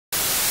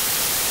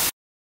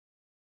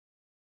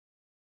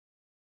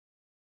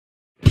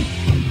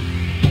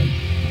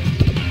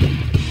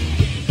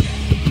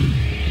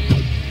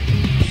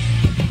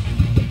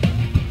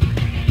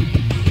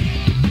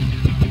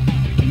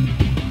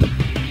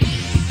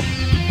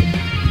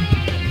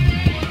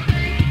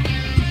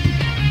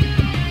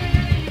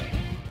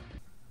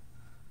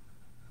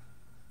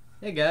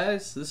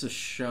guys, this is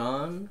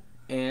Sean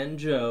and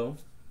Joe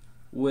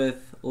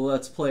with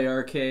Let's Play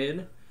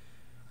Arcade.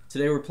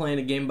 Today we're playing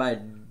a game by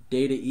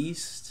Data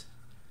East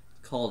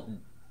called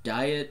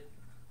Diet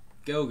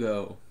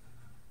Go-Go,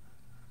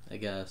 I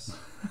guess.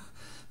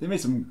 They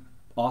made some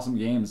awesome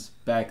games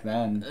back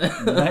then.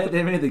 Right?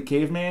 They made the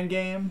Caveman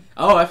game.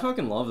 Oh, I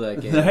fucking love that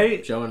game.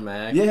 Right? Joe and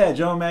Mac. Yeah,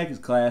 Joe and Mac is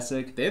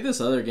classic. They had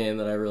this other game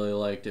that I really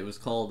liked. It was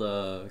called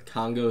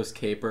Congo's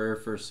Caper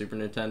for Super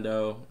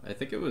Nintendo. I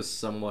think it was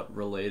somewhat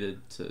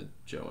related to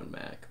Joe and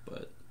Mac,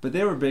 but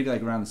they were big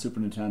like around the Super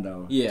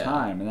Nintendo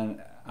time, and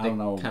then I don't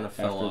know, kind of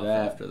fell off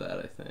after that,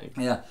 I think.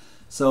 Yeah,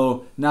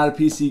 so not a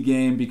PC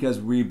game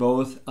because we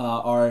both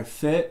are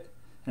fit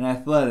and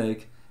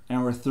athletic,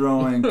 and we're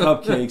throwing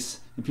cupcakes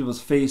in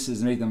people's faces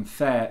and make them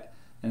fat,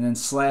 and then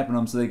slapping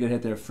them so they could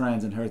hit their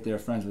friends and hurt their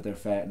friends with their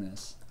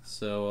fatness.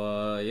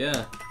 So,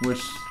 yeah. Which,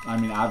 I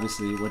mean,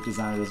 obviously, what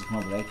designer doesn't come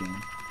up with that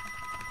game?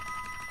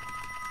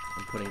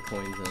 I'm putting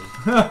coins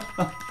in.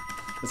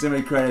 That's how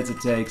many credits it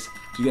takes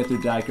to get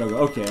through Diet Go-Go.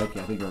 Okay, I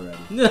think we're ready.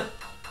 I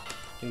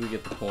think we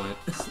get the point.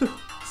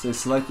 So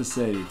select the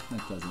city.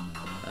 That doesn't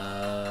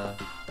matter.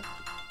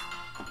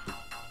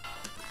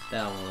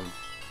 That one.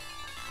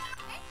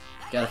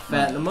 Gotta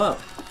fatten them up.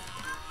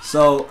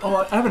 So,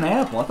 oh, I have an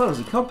apple. I thought it was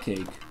a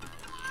cupcake.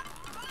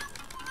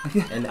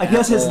 I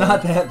guess it's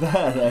not that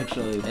bad,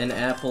 actually. An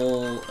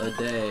apple a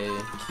day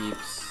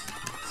keeps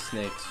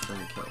snakes from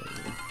killing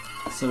you.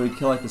 So we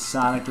collect the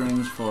Sonic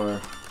rings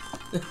for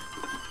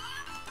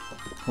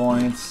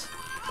points.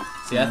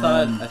 See, I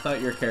thought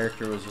your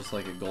character was just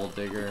like a gold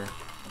digger.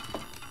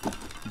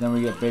 Then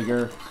we get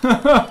bigger.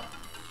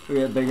 We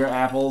get bigger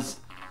apples.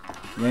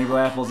 Rainbow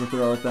apples to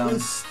throw at them. The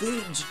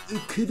stage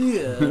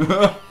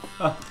clear.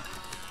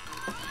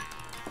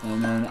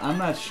 And then I'm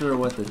not sure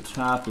what the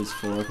top is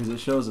for because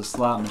it shows a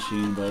slot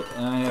machine, but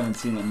I haven't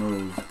seen it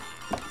move.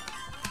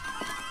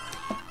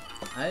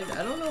 I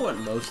don't know what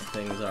most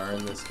things are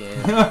in this game.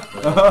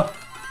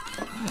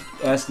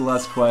 Ask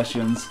less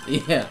questions.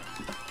 Yeah.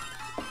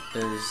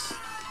 There's...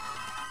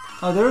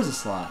 Oh, there is a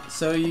slot.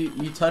 So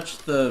you touch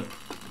the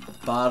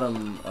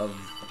bottom of...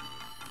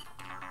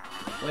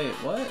 Wait,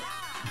 what?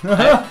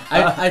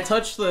 I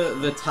touched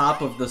the top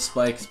of the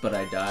spikes, but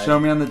I died. Show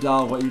me on the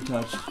doll what you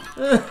touched.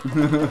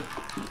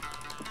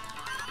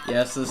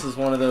 Yes, this is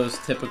one of those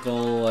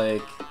typical,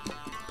 like,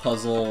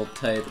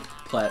 puzzle-type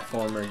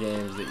platformer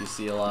games that you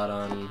see a lot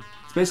on...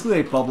 It's basically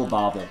a Bubble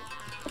Bobble.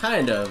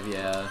 Kind of,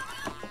 yeah.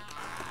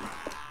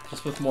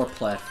 Just with more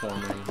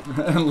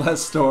platforming. And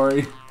less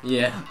story.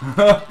 Yeah.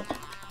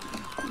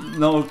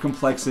 No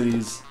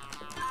complexities.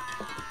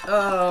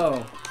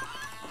 Oh!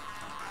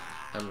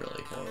 I'm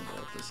really horrible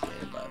at this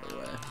game, by the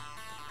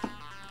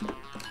way.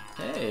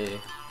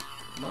 Hey,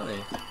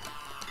 money.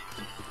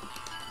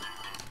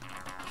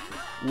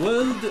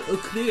 World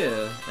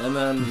clear, and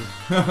then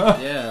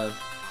yeah.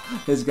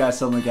 His guy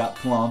suddenly got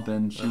plump,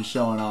 and she's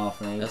showing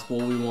off, right? That's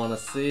what we want to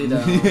see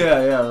now.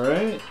 Yeah,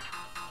 right.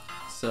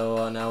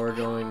 So now we're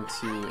going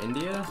to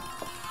India,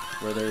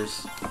 where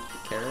there's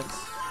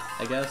carrots,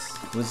 I guess.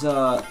 Was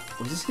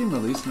this game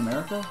released in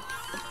America?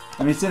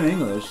 I mean, it's in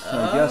English, so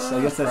I guess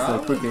that's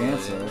probably, the quick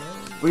answer.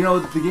 Well, you know,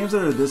 the games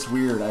that are this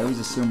weird, I always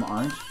assume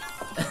aren't,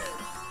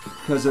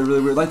 because they're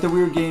really weird. Like the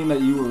weird game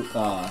that you were.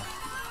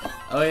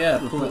 Oh yeah,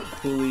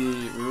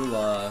 Puli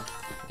Rula.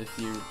 If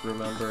you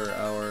remember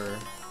our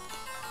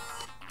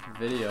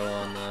video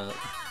on that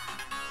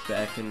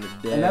back in the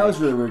day. And that was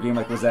a really weird game.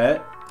 Like, was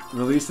that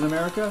released in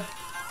America?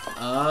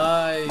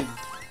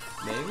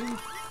 Maybe.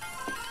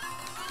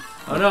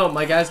 Oh no,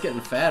 my guy's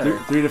getting fatter.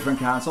 Three different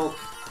consoles.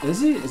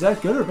 Is he? Is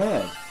that good or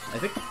bad? I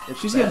think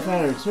she's getting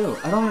fatter too.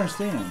 I don't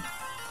understand.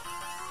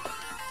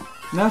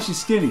 Now she's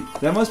skinny.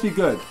 That must be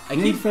good.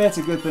 Being fat's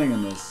a good thing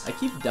in this. I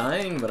keep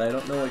dying, but I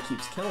don't know what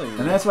keeps killing me.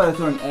 And that's why they're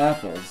throwing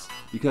apples,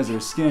 because they're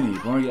skinny.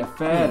 But when we get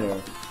fatter,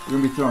 we're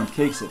gonna be throwing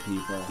cakes at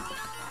people.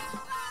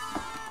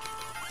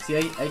 See,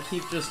 I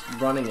keep just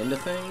running into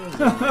things.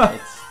 And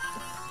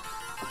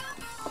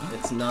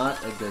it's not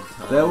a good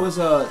time.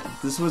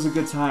 This was a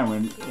good time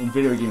when in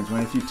video games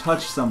when if you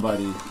touch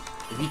somebody,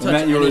 if you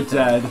touch you were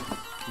dead.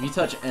 If you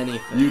touch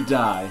anything, you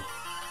die.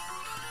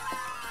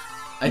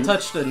 I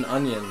touched an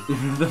onion.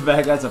 Even if the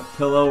bad guy's a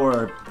pillow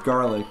or a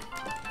garlic.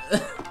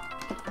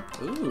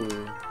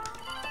 Ooh.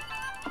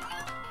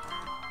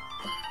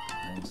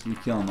 You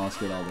kill them, I'll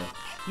get all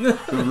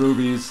the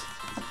rubies.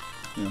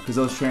 You know, because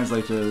those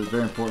translate to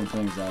very important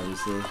things,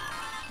 obviously.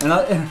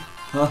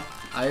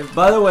 And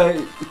by the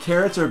way,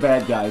 carrots are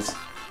bad guys.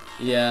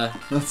 Yeah.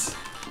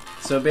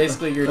 So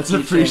basically, let's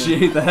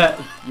appreciate that.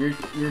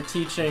 You're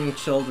teaching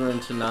children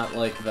to not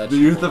like vegetables. The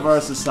youth of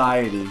our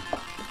society.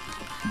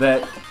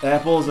 That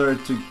apples are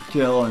to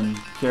kill and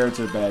carrots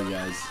are bad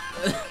guys.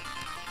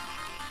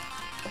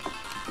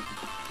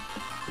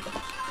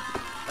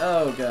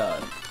 Oh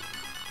god.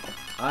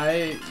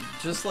 I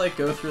just like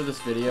go through this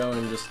video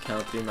and just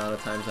count the amount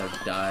of times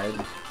I've died.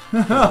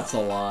 It's a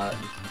lot.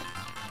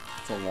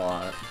 It's a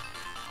lot.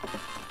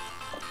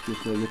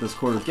 Get those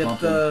quarters pumping.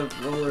 Get the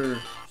roller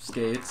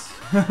skates.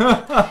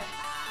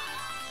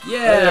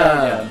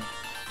 Yeah!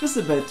 just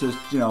a bit to,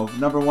 you know,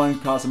 number one,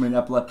 cause him an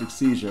epileptic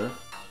seizure.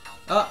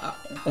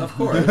 Of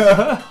course.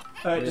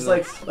 Alright, just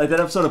like that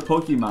episode of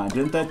Pokemon.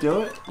 Didn't that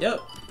do it? Yep.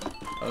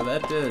 Oh,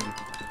 that did.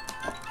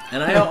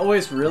 And I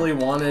always really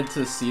wanted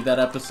to see that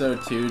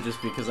episode too,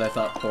 just because I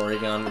thought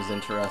Porygon was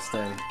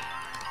interesting.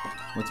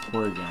 What's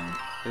Porygon?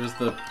 It was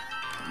the,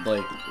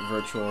 like,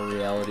 virtual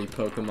reality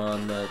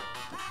Pokemon that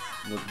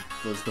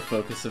was the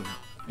focus of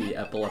the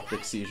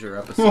epileptic seizure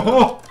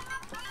episode.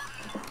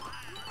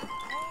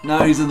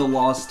 Now he's in the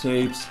lost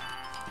tapes.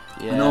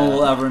 Yeah. No one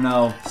will ever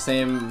know.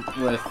 Same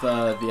with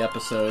the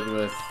episode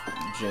with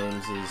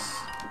James's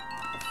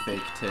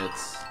fake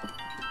tits,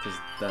 because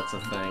that's a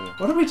thing.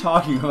 What are we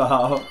talking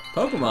about?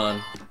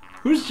 Pokemon.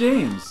 Who's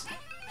James?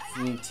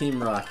 From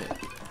Team Rocket.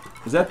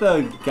 Is that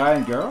the guy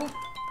and girl?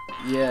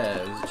 Yeah,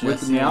 it was With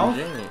Jesse Meowth?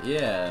 and James.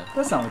 Yeah.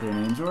 That's not what their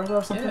names were. That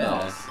was something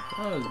else.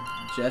 Oh, it was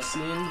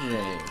Jesse and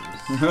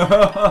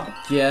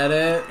James. Get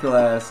it?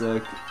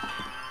 Classic.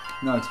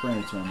 No, explain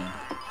it to him.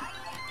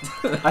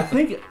 I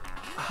think.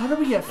 How do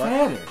we get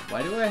fatter?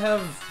 Why do I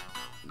have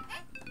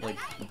like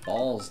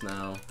balls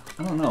now?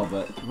 I don't know,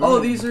 but oh,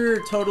 these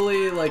are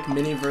totally like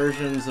mini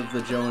versions of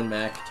the Joe and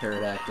Mac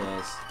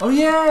pterodactyls. Oh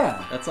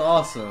yeah, that's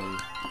awesome.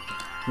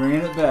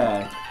 Bringing it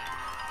back.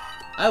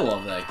 I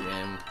love that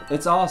game.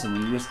 It's awesome.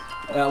 When you just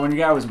when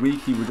your guy was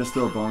weak, he would just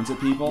throw bones at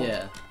people.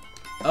 Yeah.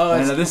 Oh,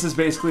 and this is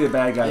basically a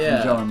bad guy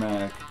from Joe and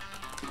Mac.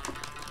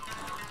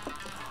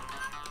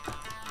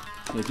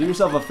 Yeah, do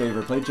yourself a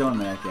favor, play Joe and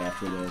Mac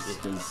after this,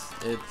 because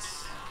it's.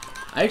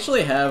 I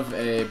actually have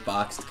a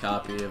boxed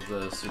copy of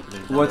the Super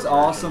Nintendo. What's version.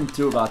 awesome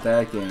too about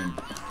that game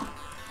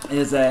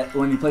is that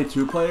when you play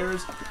two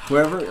players,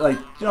 whoever, like,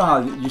 you know how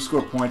you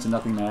score points and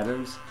nothing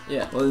matters?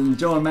 Yeah. Well, in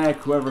Joe and Mac,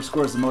 whoever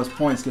scores the most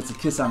points gets a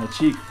kiss on the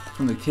cheek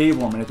from the cave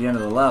woman at the end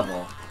of the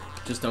level.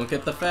 Just don't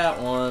get the fat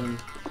one.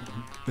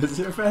 Is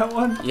there a fat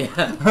one?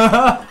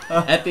 Yeah.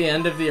 At the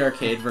end of the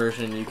arcade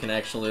version, you can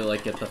actually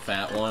like get the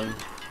fat one,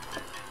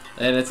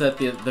 and it's at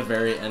the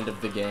very end of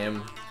the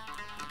game.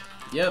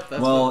 Yep.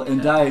 That's well, in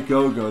Diet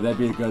Go-Go, that'd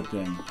be a good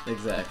thing.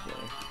 Exactly.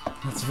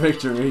 That's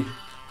victory.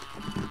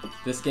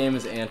 This game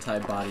is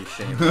anti-body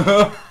shaming.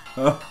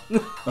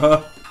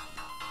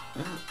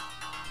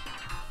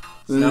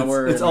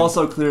 It's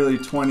also clearly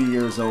 20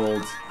 years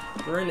old.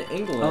 We're in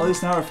England. Well, at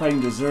least now we're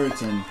fighting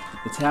desserts and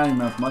Italian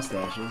mouth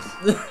mustaches.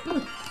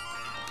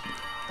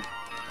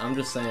 I'm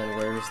just saying,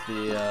 where's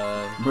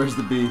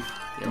the beef?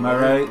 Yeah, Am I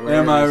right?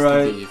 Am I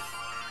right?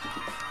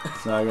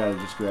 So I gotta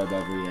just grab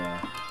every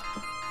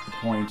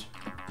point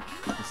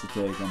just to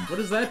take them. What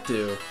does that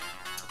do?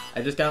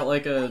 I just got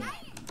like a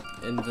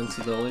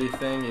invincibility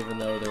thing, even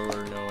though there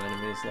were no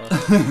enemies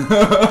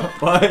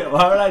left. Why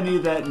would I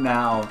need that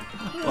now?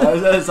 Why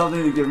is that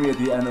something to give me at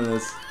the end of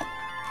this?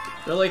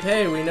 They're like,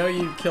 hey, we know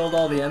you killed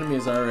all the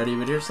enemies already,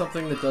 but here's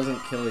something that doesn't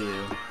kill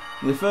you.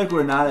 I feel like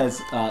we're not as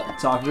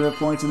talkative at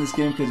points in this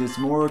game because it's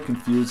more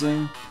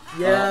confusing.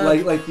 Yeah.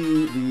 Like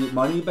the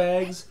money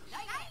bags,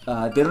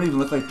 they don't even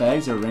look like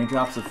bags. They're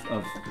raindrops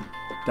of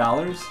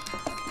dollars.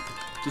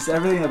 Just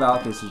everything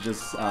about this is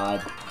just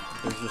odd.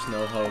 There's just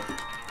no hope.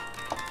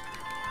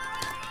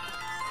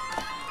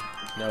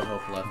 No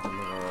hope left in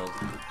the world.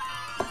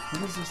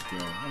 What does this do?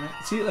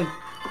 See, like,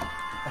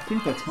 I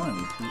think that's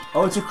money.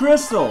 Oh, it's a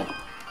crystal!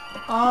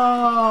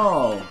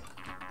 Oh!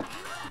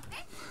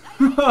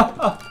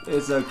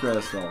 It's a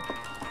crystal.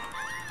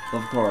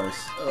 Of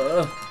course.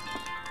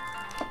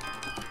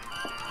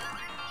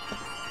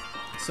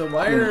 So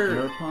why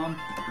are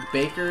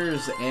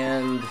bakers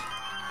and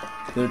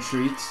their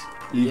treats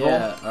evil?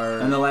 Yeah, are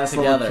and the last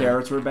together. level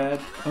carrots were bad?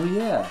 Oh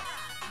yeah.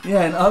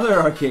 Yeah, in other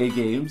arcade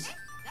games,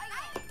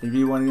 they'd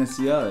be one against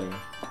the other.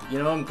 You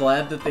know, I'm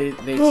glad that they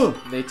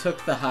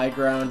took the high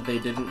ground. They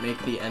didn't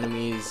make the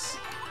enemies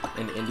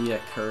in India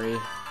curry.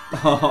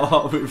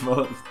 Oh, we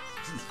both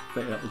just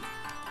failed.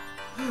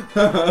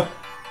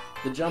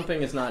 The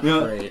jumping is not Yeah,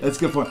 great. that's a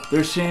good point.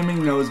 Their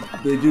shaming knows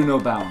they do know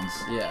bounds.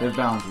 Yeah. They have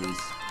boundaries.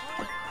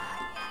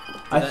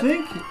 I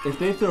think if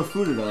they throw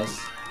food at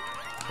us,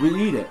 we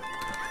eat it.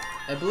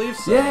 I believe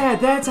so. Yeah,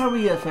 that's how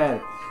we get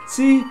fatter.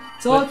 See,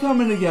 it's all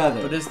coming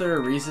together. But is there a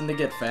reason to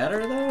get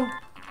fatter though?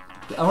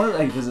 I wonder,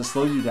 like, does it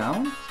slow you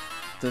down?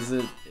 Is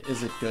it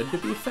good to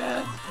be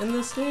fat in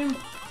this game?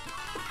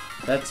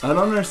 I don't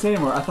understand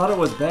anymore. I thought it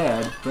was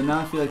bad, but now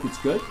I feel like it's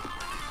good.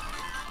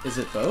 Is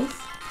it both?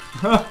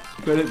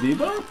 Could it be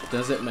both?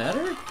 Does it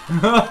matter?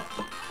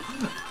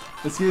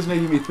 This game's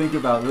making me think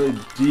about really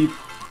deep,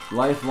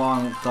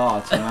 lifelong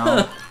thoughts, you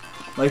know?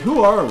 Like,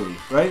 who are we,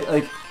 right?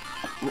 Like,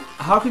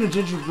 how can a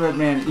gingerbread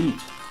man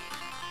eat?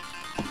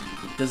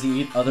 Does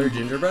he eat other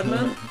gingerbread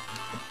men?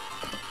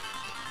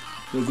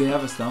 Does he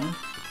have a stomach?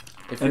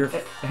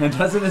 And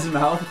doesn't his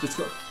mouth just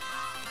go...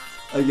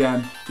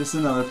 Again, just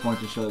another point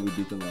to show that we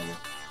beat the level.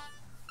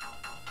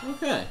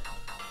 Okay.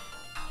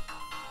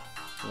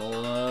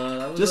 Well,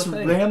 that was just the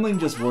thing. rambling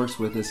just works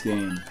with this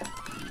game.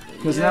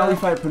 Because now we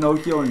fight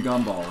Pinocchio and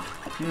Gumball.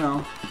 You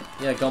know.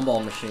 Yeah,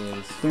 gumball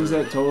machines. Things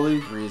that totally...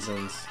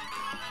 Reasons.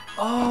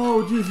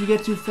 Oh, dude, if you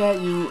get too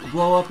fat, you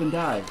blow up and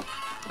die.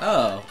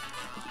 Oh.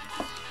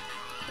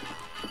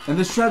 And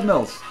there's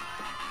treadmills.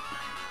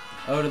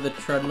 Oh, do the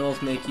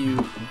treadmills make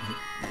you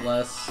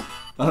less?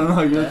 I don't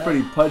know. You look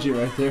pretty pudgy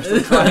right there. So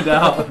let's find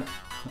out.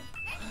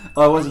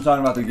 Oh, I wasn't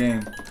talking about the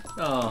game.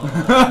 Oh.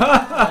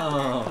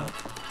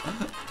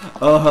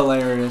 Oh,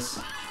 hilarious.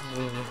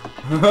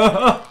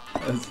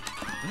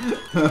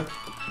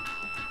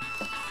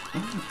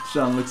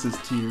 Sean licks his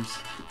tears.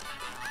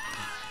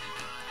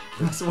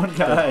 This one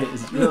guy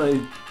is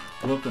really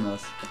whooping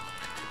us.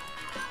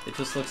 It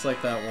just looks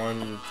like that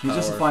one. He's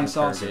just a flying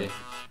tower saucer. from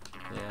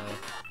Kirby.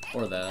 Yeah,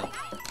 or that.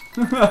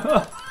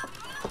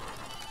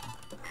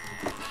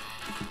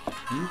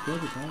 Are you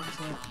good? What is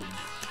happening?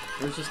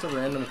 There's just a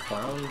random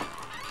clown.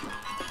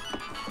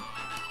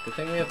 Good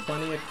thing we have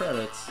plenty of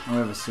credits. And we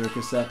have a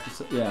circus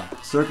episode. Yeah,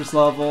 circus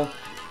level.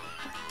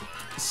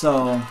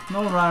 So,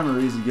 no rhyme or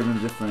reason given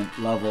the different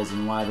levels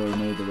and why they were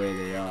made the way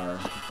they are.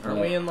 Aren't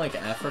we in, like,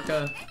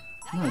 Africa?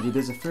 No, dude,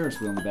 there's a Ferris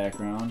wheel in the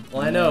background.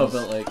 Well, I know,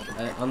 but, like,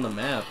 on the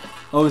map.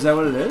 Oh, is that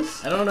what it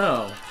is? I don't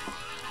know.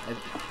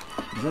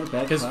 Is that a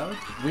bad cloud?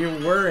 We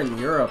were in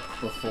Europe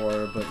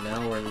before, but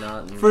now we're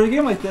not in... For a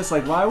game like this,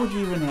 like, why would you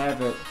even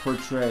have it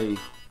portray...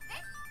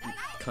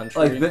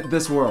 country? Like,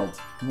 this world.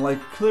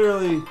 Like,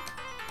 clearly...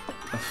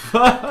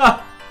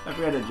 I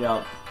forgot to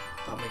jump.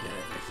 I'm gonna get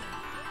everything.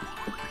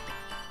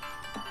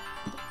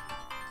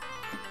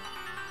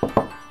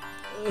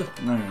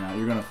 No, you're not.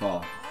 You're gonna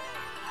fall.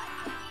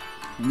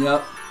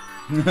 Yep.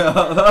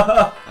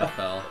 I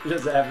fell. It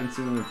just happened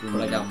sooner for me.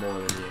 But I got more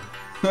than you.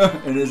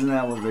 And isn't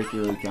that what victory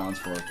really counts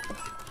for?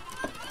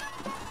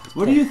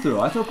 What do you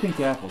throw? I throw pink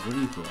apples. What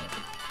do you throw?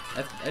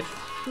 I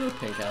threw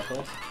pink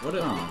apples. What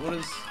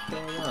is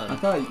going on? I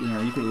thought, you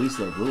know, you could at least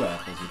throw blue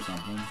apples or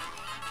something.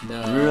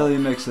 No. Really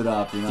mix it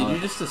up, you know? Did you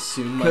just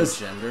assume my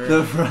gender?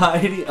 The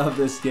variety of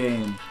this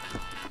game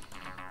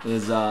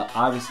is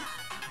obvious.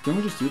 Didn't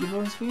we just do the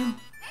bonus game?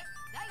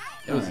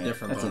 It was a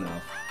different that's bonus.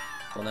 Enough.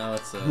 Well, now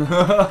it's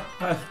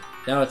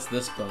now it's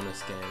this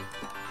bonus game.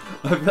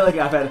 I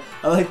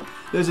feel like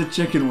there's a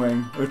chicken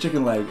wing or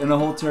chicken leg and a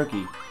whole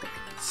turkey.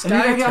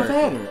 Sky and you got turkey.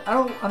 fatter. I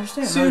don't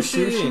understand.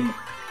 Sushi.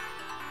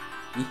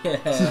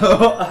 Yeah.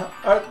 So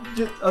are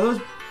those?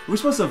 Are we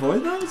supposed to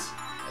avoid those?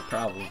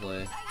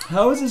 Probably.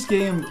 How is this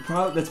game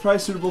that's probably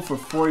suitable for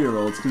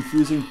 4-year-olds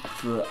confusing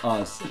for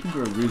us? I think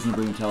we're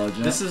reasonably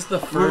intelligent. This is the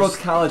first. We're both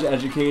college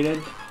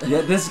educated,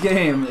 yet this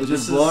game is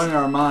just blowing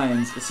our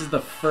minds. This is the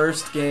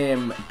first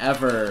game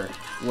ever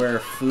where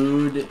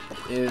food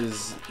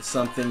is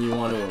something you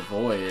want to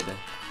avoid.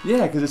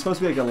 Yeah, because it's supposed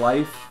to be like a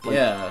life,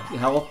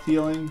 health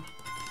healing.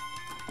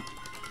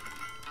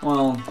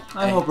 Well,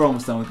 I hope we're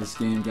almost done with this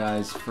game,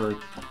 guys, for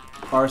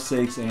our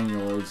sakes and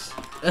yours.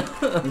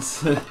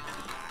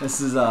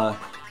 This is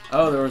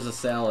Oh, there was a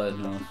salad.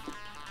 No.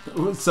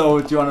 So,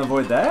 do you want to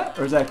avoid that,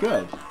 or is that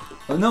good?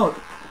 Oh no.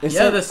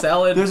 The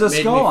salad. There's a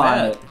made skull me on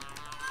fat. it.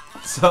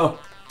 So,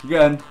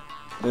 again,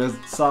 there's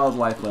solid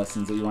life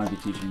lessons that you want to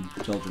be teaching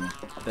children.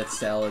 That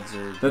salads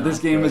are. That this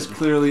game is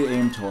clearly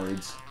aimed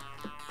towards.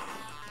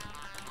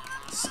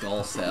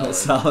 Skull salad.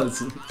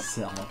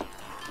 Salad.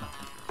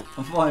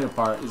 I'm falling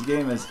apart. This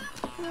game is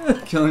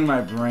killing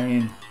my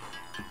brain.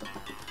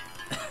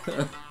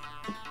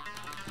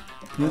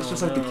 It's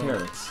just like the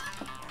carrots.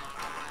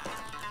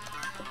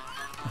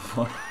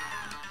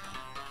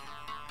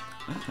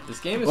 This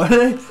game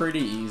is pretty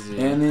easy.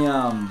 And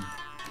the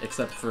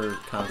except for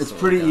console. It's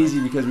pretty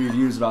easy because we've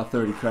used about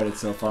 30 credits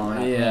so far.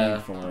 We're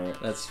not paying for it.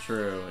 That's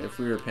true. If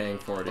we were paying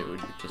for it, it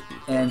would just be.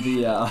 And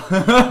the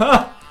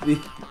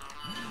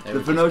the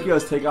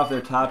Pinocchios take off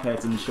their top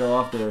hats and show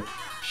off their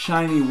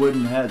shiny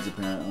wooden heads.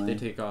 Apparently, they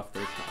take off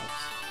their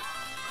tops.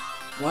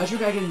 Why is your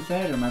guy getting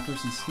fatter and my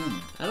person's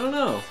skinny? I don't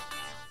know.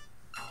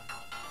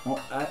 Well,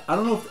 I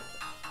don't know if...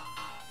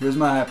 Here's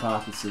my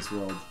hypothesis,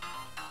 World.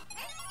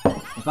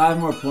 If I have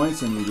more points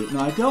than you do...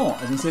 No, I don't.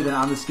 I was going to say that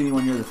I'm the skinny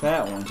one, you're the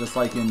fat one. Just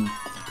like in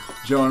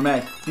Joe and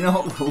Mac. You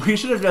know, we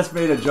should have just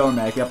made a Joe and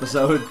Mac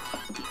episode.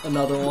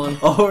 Another one?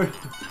 Oh,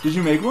 did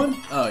you make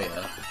one? Oh,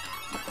 yeah.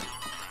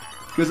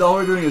 Because all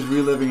we're doing is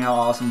reliving how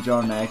awesome Joe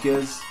and Mac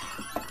is.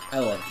 I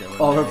love Joe and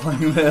Mac. We're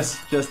playing this.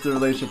 Just the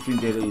relationship between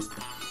Data East.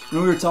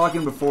 And we were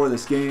talking before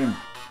this game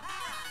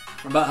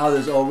about how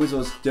there's always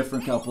those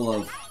different couple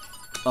of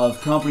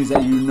companies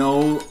that you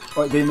know,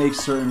 or they make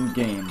certain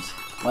games.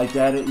 Like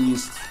Data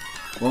East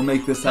will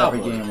make this type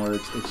of game where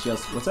it's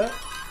just... What's that?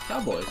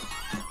 Cowboys.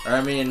 Or,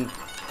 I mean,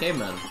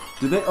 cavemen.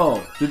 Did they?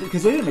 Oh, did they?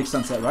 Because they didn't make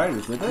Sunset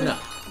Riders, did they? No.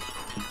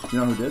 Do you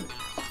know who did?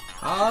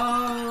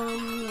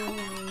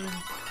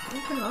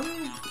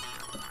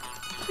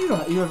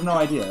 You have no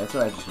idea. That's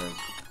what I just heard.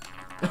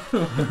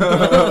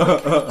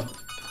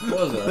 What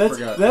was it? I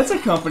forgot. That's a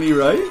company,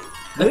 right?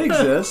 They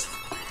exist.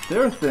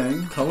 They're a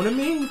thing.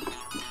 Konami?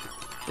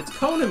 It's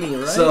Konami,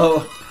 right?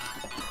 So,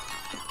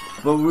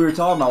 what we were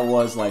talking about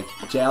was like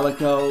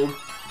Jalico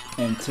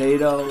and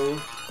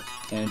Tato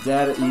and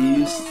Data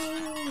East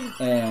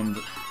and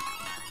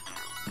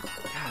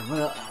God,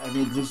 well, I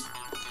mean, there's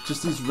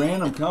just these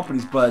random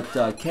companies, but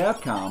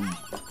Capcom,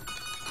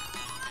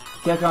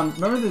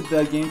 remember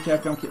the game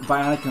Capcom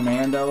Bionic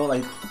Commando,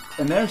 like,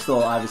 and they're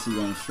still obviously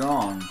going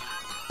strong.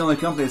 The only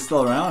company that's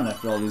still around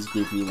after all these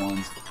goofy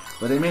ones.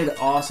 But they made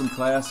awesome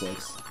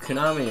classics.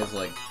 Konami is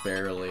like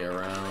barely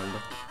around.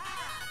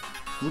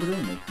 What do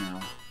they make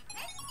now?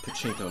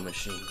 Pachinko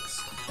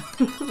machines.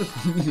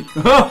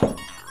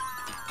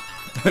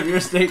 If your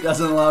state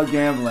doesn't allow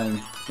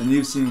gambling, then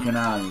you've seen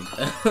Konami.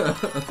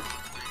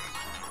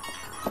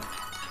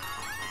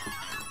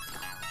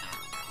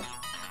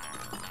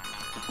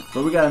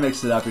 But we gotta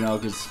mix it up, you know,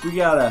 because we're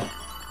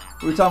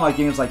talking about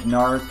games like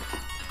Narc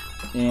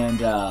and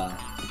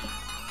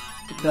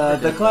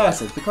the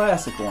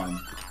classic one.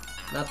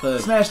 Not the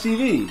Smash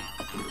TV.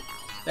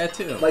 That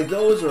too. Like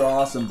those are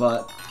awesome,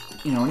 but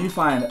you know when you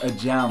find a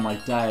gem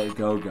like Diet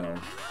Go-Go,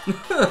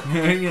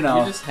 you know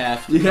you just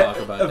have to talk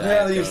about.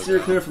 Apparently, you Diet steer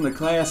Go-Go. clear from the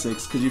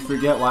classics because you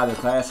forget why they're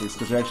classics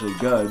because they're actually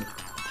good.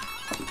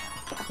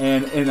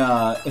 And in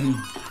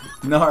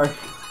Narc,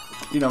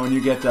 you know when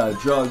you get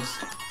drugs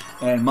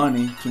and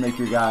money to make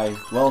your guy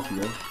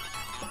wealthier.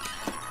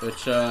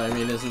 Which, I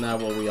mean, isn't that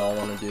what we all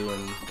want to do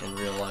in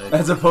real life?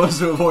 As opposed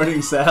to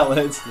avoiding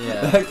salads.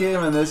 Yeah. That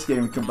game and this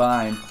game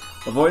combined.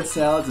 Avoid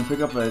salads and pick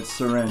up a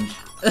syringe.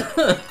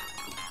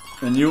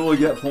 And you will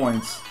get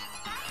points.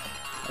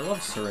 I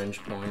love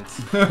syringe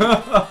points.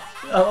 I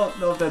don't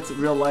know if that's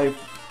real life,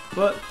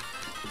 but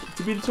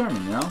to be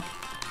determined, you know?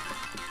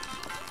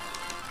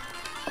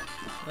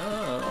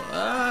 Oh,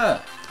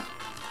 ah!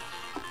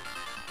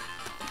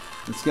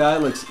 This guy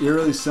looks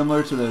eerily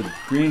similar to the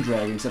Green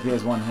Dragon, except he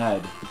has one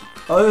head.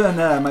 Other than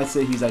that, I might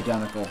say he's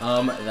identical.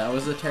 That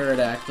was a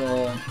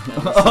pterodactyl. And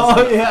this Oh,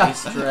 is an yeah.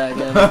 Ice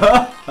dragon.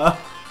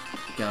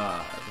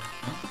 God.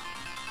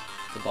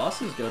 The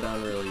bosses go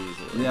down really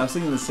easily. Yeah, I was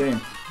thinking the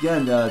same.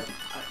 Again,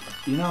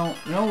 you know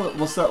what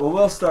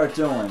we'll start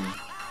doing,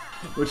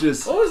 which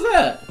is What was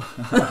that?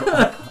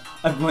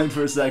 I blinked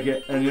for a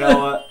second, and you know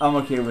what? I'm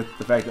okay with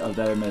the fact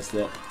that I missed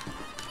it.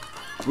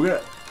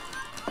 We're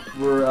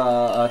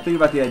thinking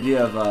about the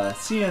idea of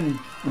seeing,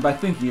 and by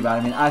thinking about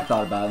it, I mean I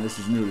thought about it, and this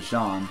is new to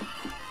Sean,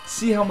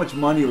 see how much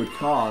money it would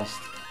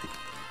cost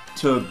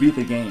to beat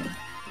the game,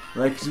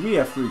 right? Because we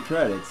have free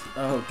credits.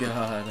 Oh,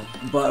 God.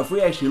 But if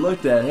we actually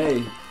looked at, hey,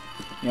 you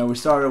know, we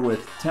started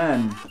with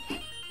 10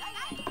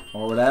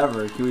 or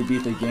whatever, could we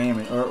beat the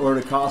game? Or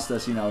to cost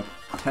us, you know,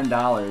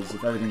 $10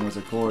 if everything was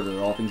a quarter,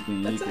 all things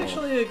being That's equal. That's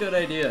actually a good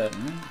idea.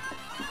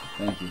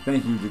 Thank you.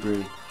 Thank you,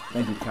 degree.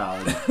 Thank you,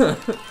 college.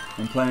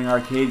 And playing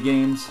arcade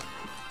games.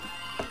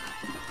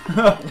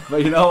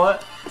 But you know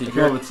what? I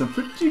come up with some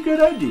pretty good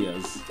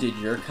ideas. Did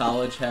your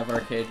college have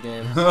arcade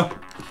games?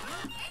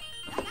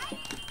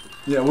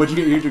 Yeah, what'd you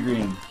get your degree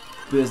in?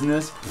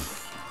 Business?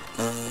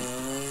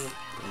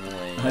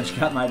 Lame. I just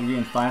got my degree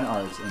in fine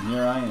arts, and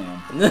here I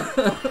am.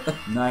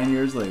 9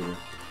 years later.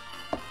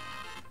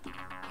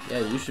 Yeah,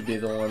 you should be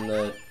the one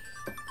that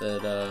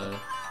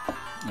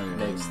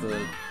makes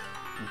the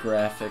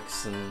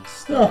graphics and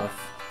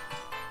stuff.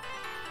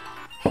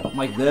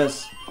 Like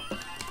this.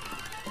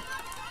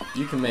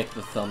 You can make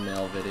the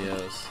thumbnail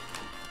videos.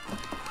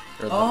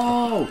 Or the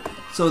Oh!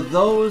 So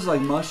those,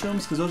 like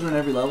mushrooms, because those are in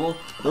every level,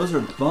 those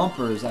are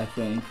bumpers, I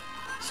think.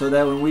 So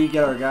that when we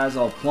get our guys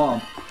all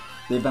plump,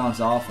 they bounce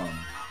off them.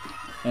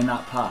 And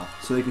not pop.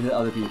 So they can hit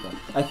other people.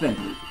 I think.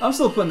 I'm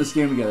still putting this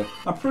game together.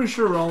 I'm pretty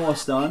sure we're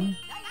almost done.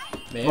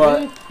 Maybe?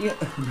 But, yeah,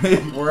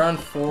 maybe. We're on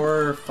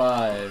 4 or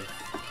 5.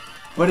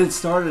 But it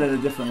started at a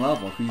different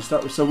level.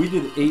 So we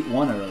did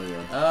 8-1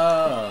 earlier.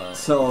 Oh.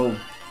 So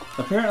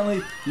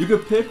apparently you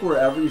could pick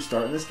wherever you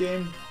start in this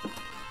game.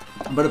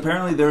 But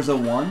apparently there's a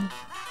 1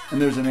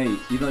 and there's an 8.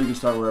 Even though you can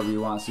start wherever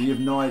you want. So you have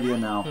no idea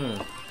now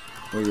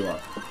where you are.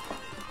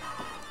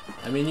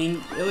 I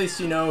mean, at least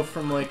you know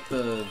from like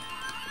the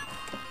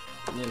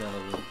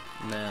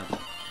map.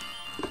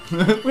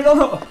 We don't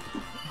know.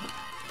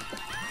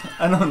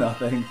 I know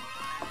nothing.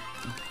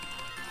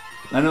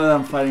 I know that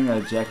I'm fighting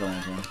a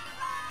jack-o'-lantern.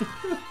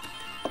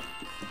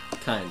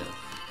 Kind of.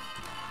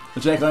 A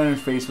jack-o'-lantern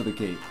face with a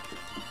cape.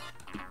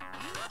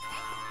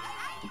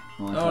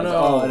 Oh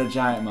no! And a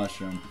giant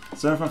mushroom.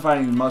 So if I'm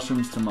fighting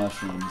mushrooms to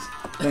mushrooms.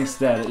 Thanks,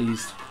 Dad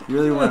East. You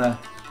really want to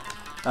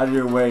out of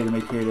your way to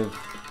make creative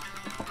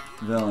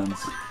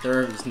villains.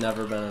 There's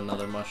never been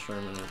another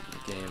mushroom in a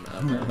game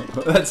ever.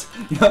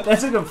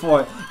 That's a good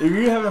point. If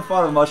you haven't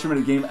fought a mushroom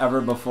in a game ever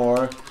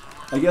before,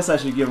 I guess I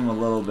should give him a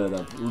little bit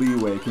of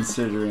leeway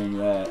considering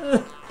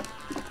that.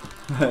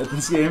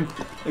 This game,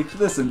 like,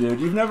 listen,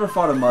 dude, you've never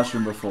fought a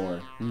mushroom before.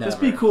 Never.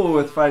 Just be cool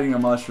with fighting a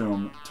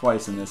mushroom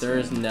twice in this There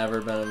game. has never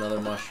been another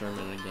mushroom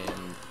in a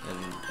game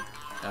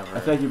ever.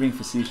 I feel like you're being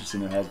facetious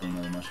and there has been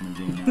another mushroom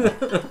in a game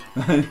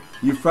now.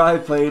 You've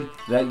probably played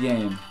that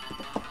game.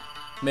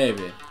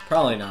 Maybe.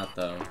 Probably not,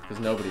 though,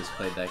 because nobody's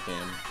played that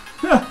game.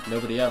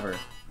 Nobody ever.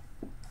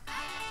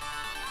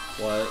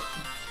 What?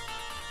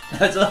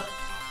 That's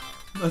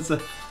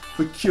a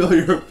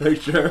peculiar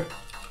picture.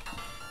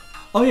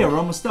 Oh yeah, we're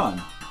almost done.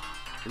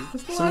 Is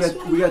this the So last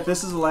one?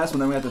 this is the last one,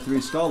 then we got the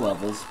 3 skull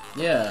levels.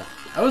 Yeah.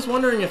 I was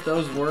wondering if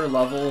those were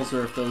levels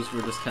or if those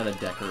were just kind of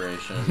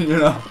decoration. You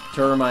know?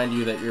 To remind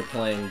you that you're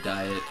playing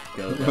Diet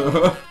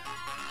Go-Go.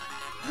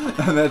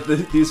 And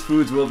that these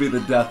foods will be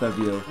the death of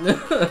you.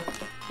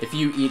 If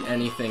you eat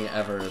anything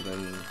ever,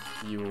 then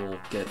you will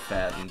get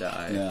fat and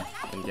die. Yeah.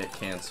 And get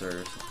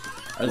cancer.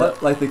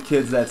 Like the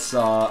kids that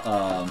saw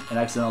an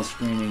accidental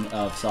screening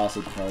of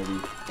Sausage Party.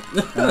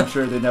 And I'm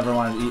sure they never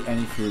wanted to eat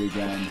any food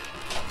again.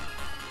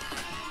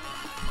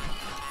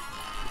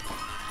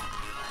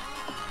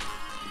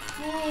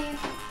 Hey.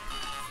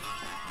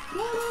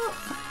 What up?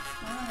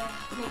 Alright.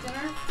 Make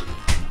dinner?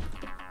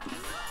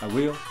 I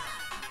will.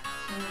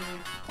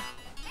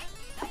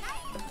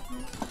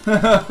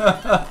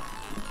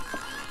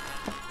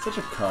 Such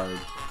a card.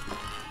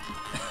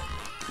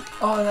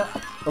 Oh,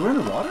 are we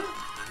underwater?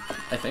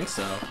 I think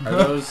so. Are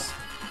those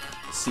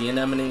sea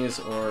anemones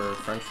or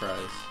French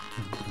fries?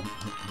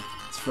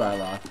 It's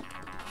Frylock.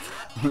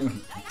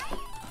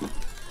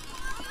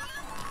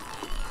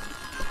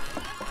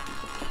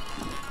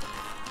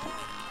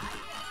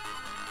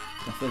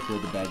 I feel like we're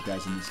the bad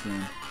guys in this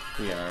game.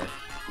 We are.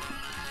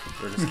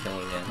 We're just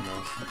killing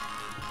animals.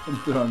 And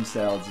throwing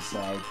salads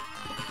aside.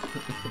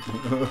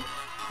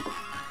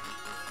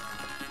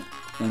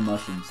 And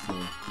mushrooms too.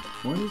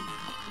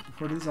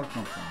 Where did these all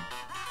come from?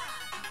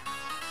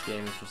 This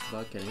game is just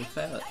about getting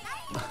fat.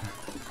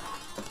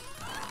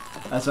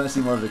 That's when I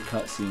see more of the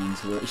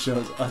cutscenes where it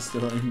shows us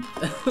doing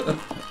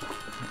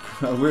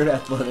weird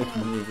athletic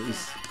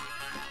maneuvers.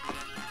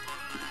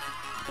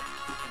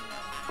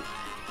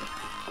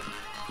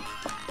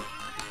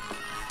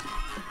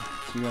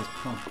 So you guys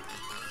pump.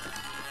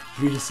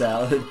 You eat a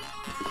salad?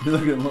 You're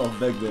looking a little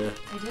big there.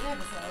 I did have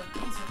a salad.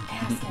 Thanks for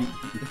asking.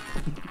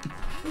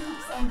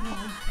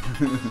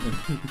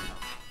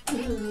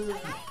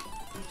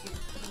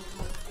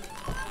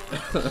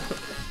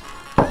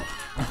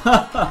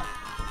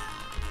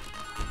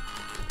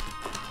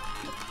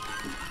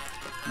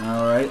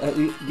 Alright,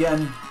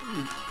 again,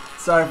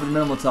 sorry for the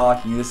minimal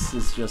talking. This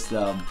is just,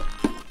 I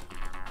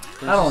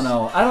don't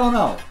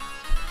know.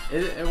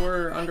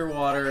 We're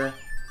underwater,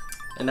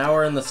 and now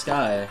we're in the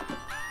sky.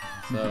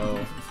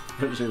 So,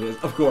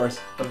 of course.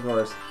 I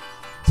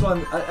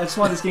just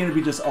want this game to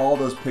be just all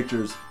those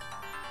pictures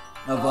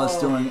of us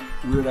doing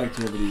weird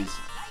activities.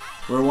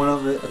 Where one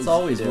of it that's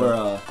all we do.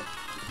 Where,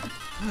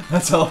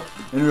 that's all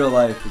in real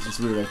life. It's just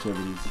weird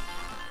activities.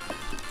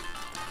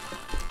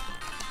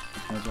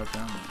 Let's drop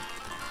down there.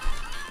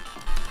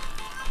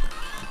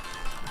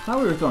 I thought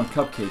we were throwing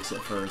cupcakes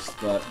at first,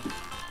 but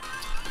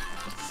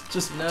it's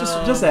just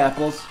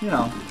apples. You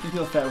know, you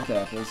feel fat with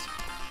apples.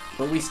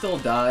 But we still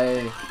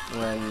die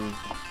when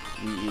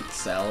we eat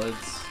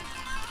salads.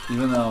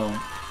 Even though,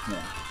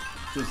 yeah,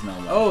 there's no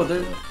way. Oh,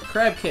 there's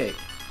crab cake.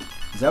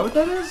 Is that what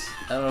that is?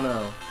 I don't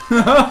know.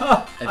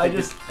 I I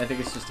think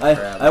it's just a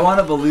crab. I want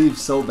to believe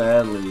so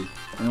badly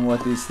in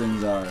what these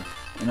things are,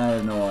 and I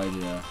have no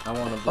idea. I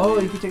want to. Oh,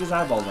 you can take his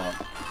eyeballs out.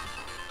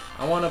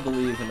 I want to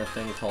believe in a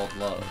thing called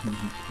love.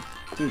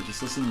 Dude,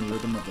 just listen to the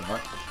rhythm of the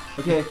heart.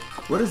 Okay,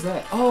 what is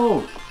that?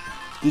 Oh,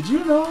 did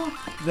you know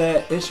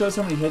that it shows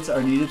how many hits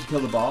are needed to kill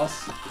the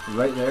boss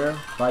right there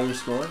by your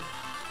score?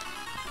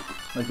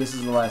 Like this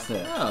is the last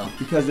hit. Oh.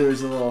 Because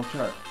there's a little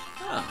chart.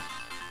 Oh.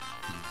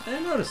 I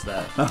didn't notice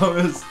that. That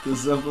was the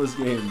simplest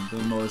game, the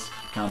most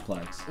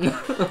complex.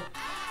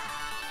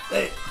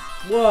 Hey,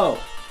 whoa!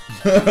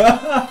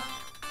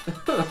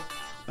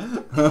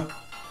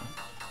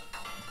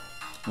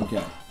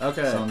 Okay.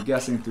 Okay. So I'm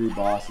guessing 3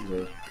 bosses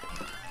are.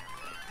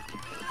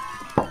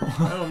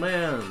 Oh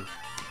man.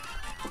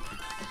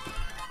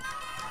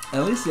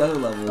 At least the other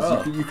levels,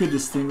 Oh. you could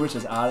distinguish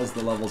as odd as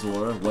the levels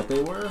were, what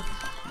they were.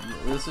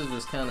 This is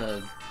just kind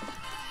of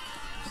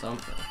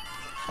something.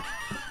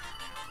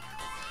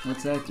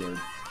 What's that, dude?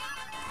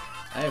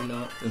 I have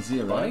no. Is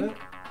he a bunny? rabbit?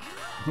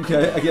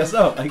 Okay, I guess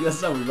so.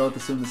 We both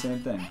assume the same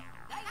thing.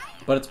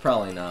 But it's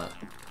probably not.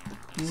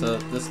 So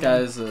this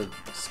guy's a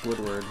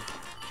Squidward.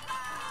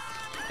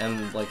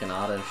 And like an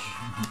Oddish.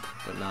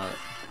 But not.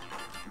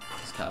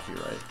 It's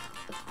copyright.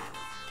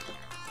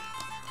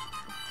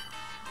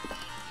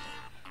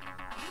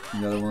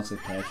 The other one's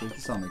like Patrick.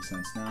 This all makes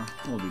sense now.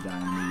 We'll be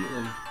dying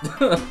immediately.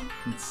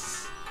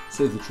 Let's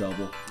save the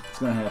trouble. It's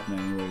gonna happen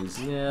anyways.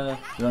 Yeah, You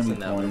don't it's need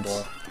inevitable.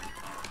 points.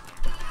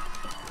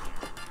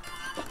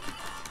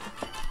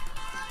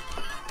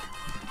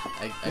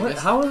 I What?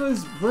 guess. How are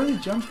those? Where are the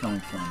jumps coming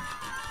from?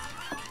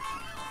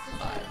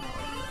 I have no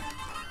idea.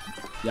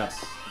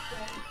 Yes.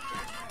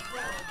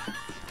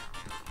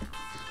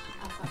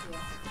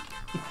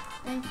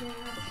 Thank you.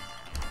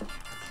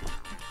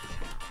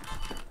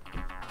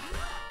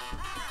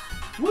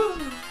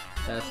 Woo!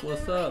 That's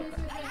what's up. This is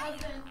my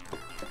husband.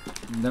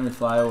 And then we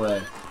fly away.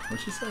 What'd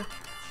she say?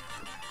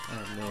 I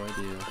have no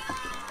idea.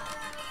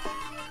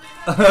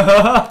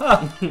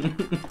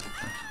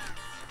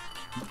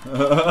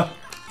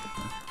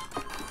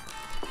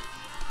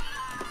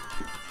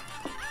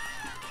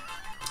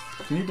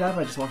 Can you die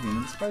by just walking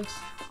into the spikes?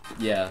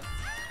 Yeah.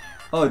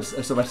 Oh,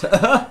 just so much.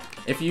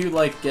 If you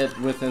like get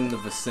within the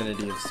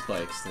vicinity of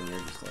spikes, then you're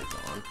just like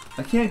gone.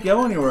 I can't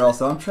go anywhere else.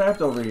 So I'm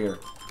trapped over here.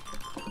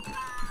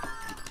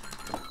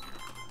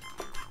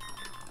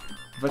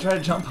 If I try to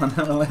jump on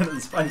them, I'll land in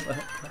the spikes.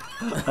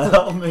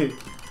 Help me.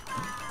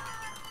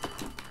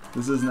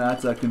 This is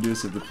not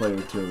conducive to player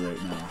 2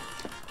 right now.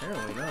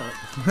 Apparently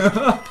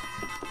not.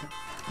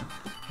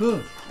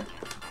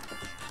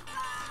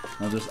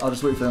 I'll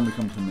just wait for them to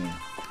come to me.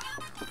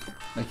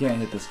 I can't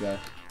hit this guy.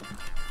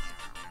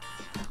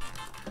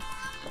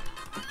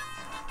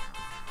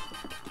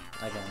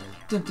 I got him.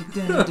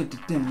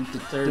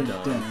 They're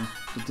done.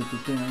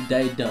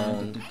 They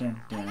done.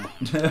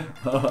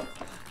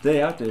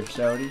 They out there,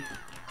 shouty.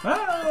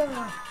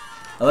 Ah!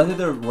 I like that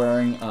they're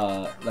wearing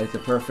like the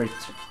perfect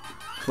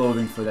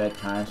clothing for that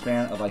time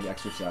span of like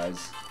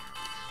exercise.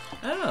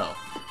 I don't know.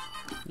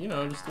 You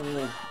know, just a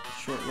little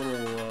short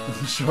little.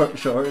 Short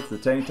shorts, the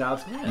tank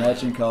tops, Yeah.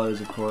 matching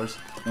colors, of course,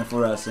 and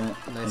fluorescent.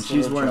 Nice and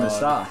she's little wearing the jog.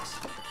 socks.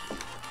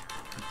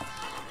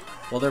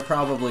 Well, they're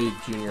probably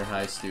junior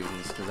high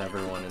students because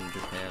everyone in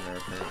Japan are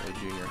apparently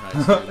junior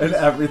high students. And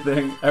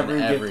everything,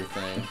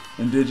 everything.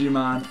 And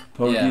Digimon,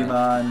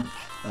 Pokemon,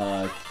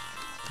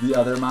 the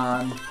other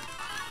Mon,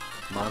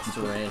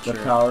 Monster Rancher. the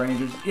Power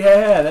Rangers.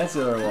 Yeah, that's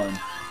the other one.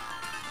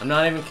 I'm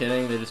not even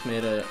kidding. They just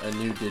made a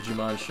new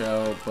Digimon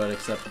show, but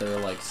except they're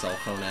like cell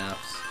phone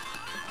apps.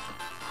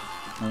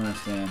 I don't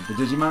understand. The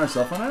Digimon are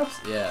cell phone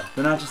apps? Yeah.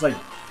 They're not just like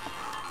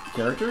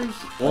characters?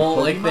 Well,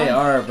 like they Pokemon?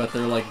 are, but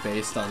they're like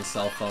based on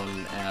cell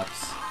phone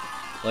apps.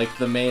 Like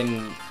the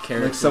main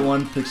character. Like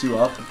someone picks you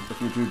up if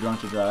you're too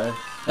drunk to drive,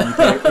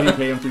 and you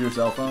pay them through your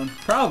cell phone?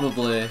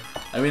 Probably.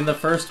 I mean, the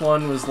first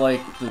one was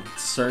like the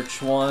search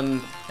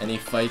one, and he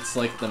fights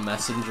like the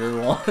messenger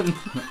one.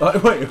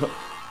 Wait,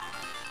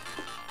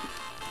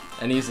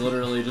 And he's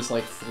literally just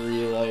like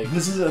three like.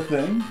 this is a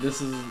thing?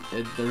 This is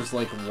it, there's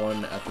like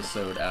one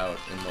episode out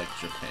in like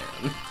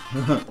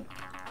Japan.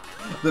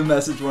 The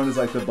message one is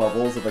like the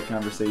bubbles of a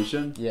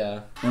conversation.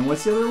 Yeah. And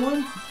what's the other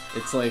one?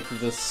 It's like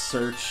the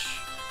search.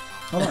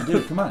 Hold on,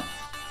 dude, come on.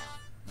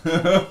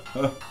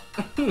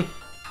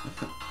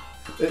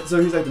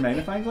 So he's like the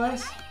magnifying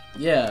glass?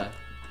 Yeah.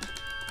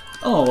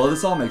 Oh, well,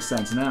 this all makes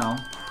sense now.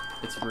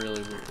 It's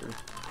really weird.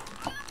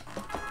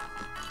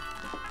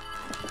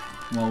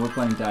 Well, we're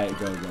playing Diet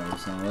Go-Go,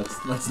 so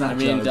let's not I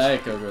mean, judge.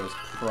 Diet Go-Go is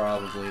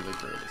probably the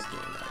greatest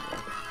game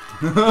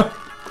ever.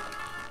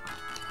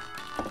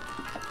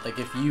 Like,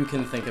 if you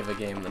can think of a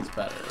game that's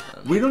better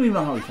than. We don't even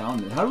know how we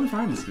found it. How did we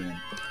find this game?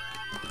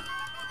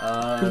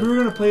 Because we were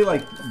gonna play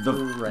like we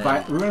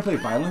were gonna play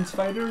Violence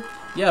Fighter.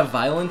 Yeah,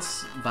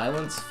 violence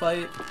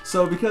fight.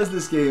 So because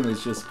this game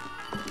is just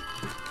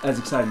as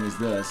exciting as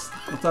this,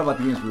 let's talk about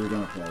the games we were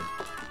gonna play.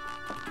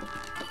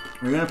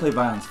 We were gonna play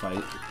Violence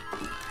Fight,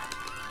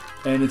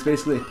 and it's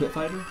basically a pit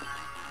fighter,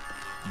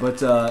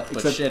 but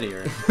except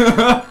shittier.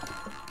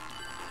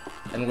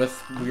 And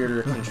with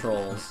weirder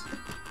controls.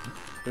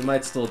 We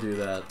might still do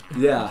that.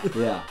 Yeah.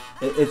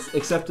 It's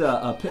except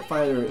a pit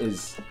fighter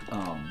is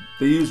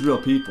they use real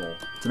people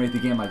to make the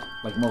game like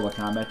Mortal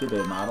Kombat did. They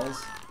had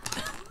models,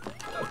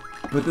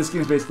 but this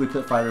game's basically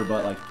pit fighter,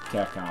 but like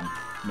Capcom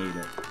made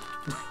it.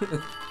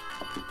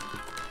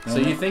 So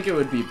you think it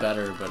would be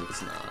better, but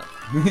it's not.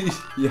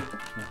 Yeah.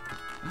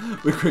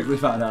 We quickly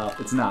found out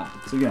it's not.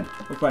 So again,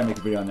 we'll probably make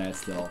a video on that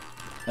still.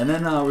 And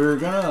then we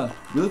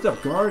looked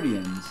up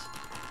Guardians,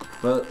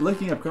 but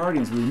looking up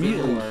Guardians, we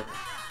immediately.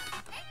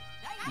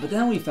 But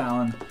then we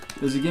found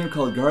there's a game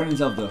called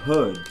Guardians of the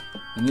Hood,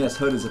 and yes,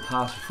 Hood is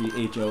apostrophe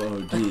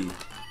H-O-O-D.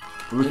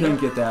 But we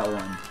couldn't get that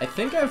one. I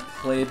think I've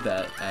played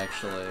that,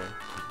 actually.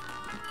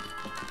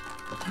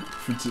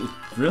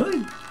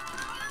 Really?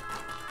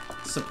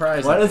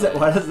 Surprisingly.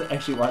 Why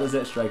does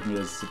that strike me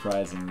as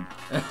surprising?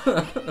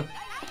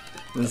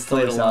 This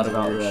Played a lot of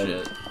about weird right.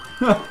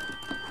 shit.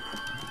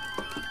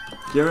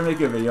 Do you ever make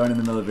a video and in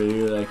the middle of the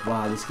video you're like,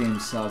 wow, this game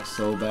sucks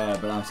so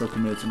bad, but I'm so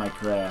committed to my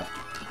craft.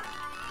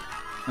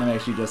 I'm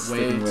actually just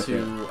sticking with it.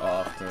 Way too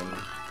often.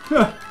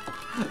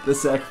 The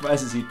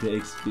sacrifices he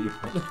takes,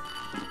 people.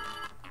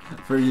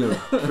 For you.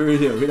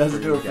 He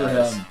doesn't do it for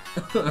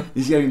him.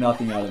 He's getting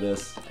nothing out of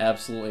this.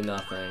 Absolutely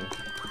nothing.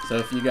 So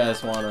if you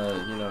guys want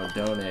to,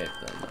 donate,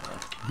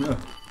 then...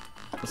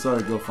 I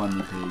started a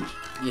GoFundMe page.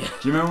 Yeah.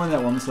 Do you remember when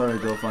that woman started a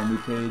GoFundMe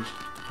page?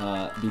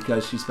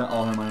 Because she spent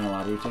all her money on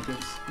lottery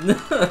tickets?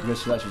 Because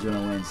she thought she was going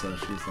to win, so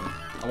she was like...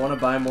 I want to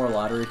buy more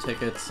lottery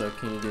tickets, so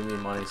can you give me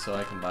money so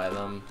I can buy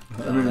them?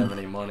 I don't have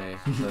any money.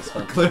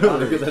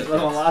 Clearly, because I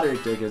spent on lottery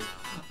tickets.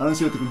 I don't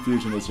see what the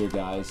confusion is here,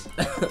 guys.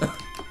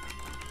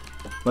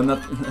 But not,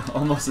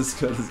 almost as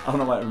good as... I don't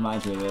know why it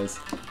reminds me of this.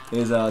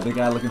 Is the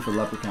guy looking for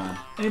Leprechaun.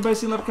 Anybody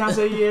seen Leprechaun?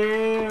 Say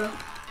yeah!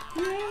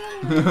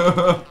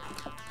 Yeah!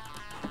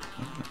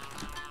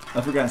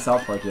 I forgot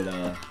South Park did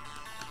a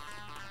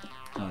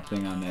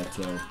thing on that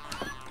too.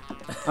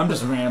 I'm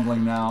just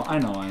rambling now. I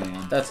know I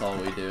am. That's all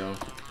we do.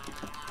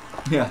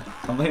 Yeah,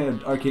 I'm playing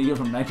an arcade game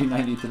from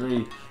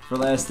 1993 for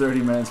the last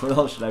 30 minutes. What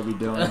else should I be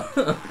doing?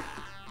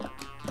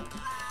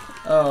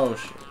 Oh,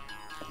 shit.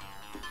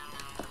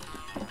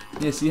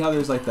 Yeah, see how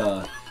there's like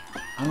the...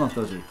 I don't know if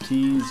those are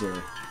T's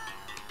or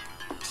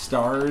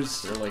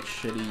stars. They're like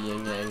shitty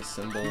yin-yang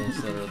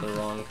symbols that are the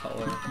wrong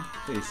color.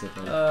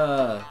 Basically.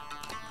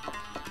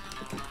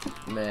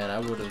 Man, I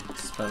would have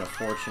spent a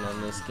fortune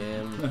on this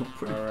game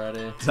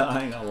already.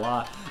 Dying a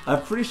lot.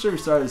 I'm pretty sure we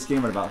started this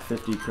game at about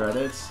 50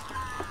 credits.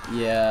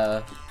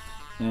 Yeah.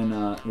 and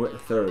we're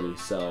at 30,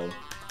 so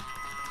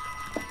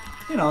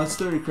you know it's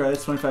 30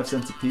 credits, 25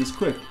 cents a piece.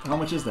 Quick, how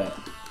much is that?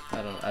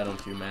 I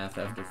don't do math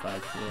after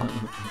 5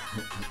 p.m.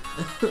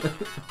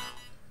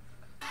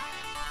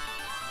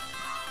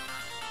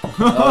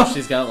 Oh,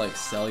 she's got like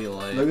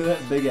cellulite. Look at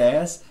that big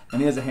ass,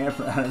 and he has a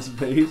hammer on his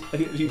face.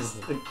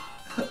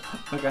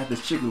 I got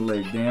this chicken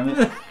leg, damn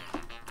it.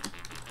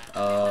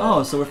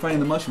 Oh, so we're fighting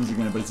the mushrooms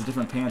again, but it's a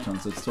different Pantone,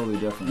 so it's totally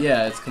different.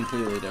 Yeah, it's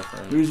completely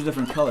different. We use a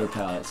different color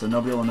palette, so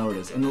nobody will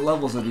notice. And the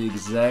levels are the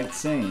exact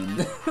same,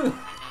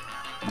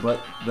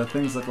 but the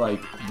things look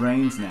like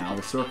brains now,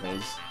 the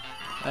circles.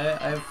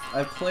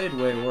 I've played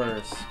way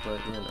worse, but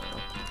you know.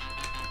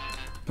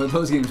 But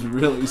those games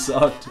really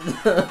sucked.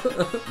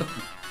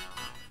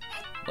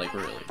 Like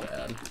really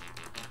bad.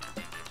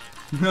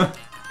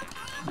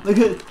 Look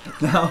at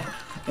now,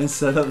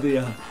 instead of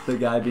the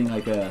guy being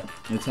like an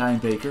Italian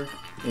baker,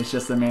 it's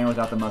just a man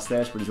without the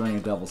mustache, but he's wearing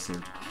a devil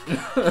suit.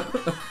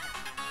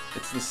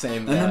 It's the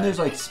same guy. And then there's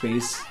like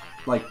space,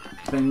 like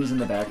things in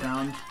the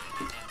background.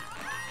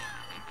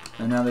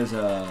 And now there's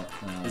a.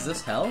 Is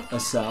this hell? A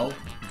cell.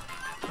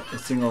 A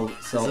single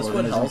cell Is this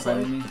what organism hell's like?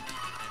 fighting me.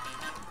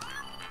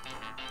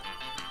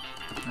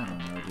 I don't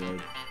know,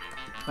 dude.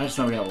 I just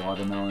know we got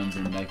watermelons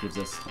and that gives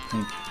us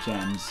pink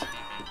gems.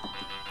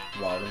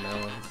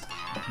 Watermelons.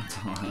 That's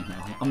all I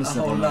know. I'm a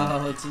simple Oh man.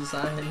 no, it's a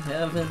sign in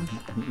heaven.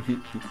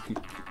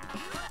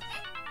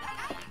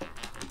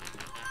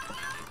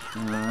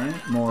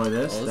 Alright, more of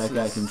this. Well, That this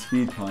guy is can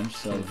speed punch,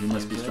 so he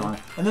must be confusing. strong.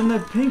 And then the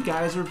pink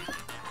guys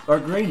are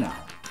gray now.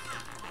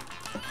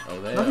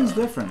 Oh, they Nothing's are.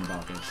 different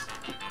about this.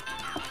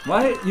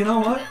 Why, you know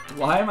what?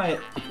 Why am I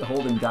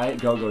holding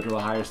Diet Go-Go to a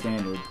higher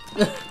standard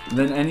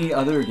than any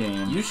other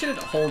game? You should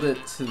hold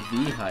it to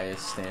the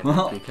highest standard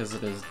Well, because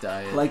it is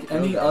Diet Like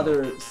any Go-Go.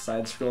 other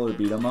side-scroller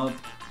beat-em-up,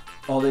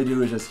 all they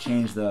do is just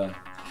change the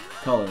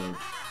color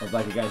of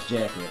like a guy's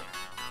jacket.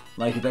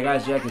 Like the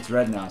guy's jacket's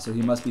red now, so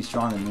he must be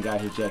stronger than the guy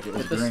whose jacket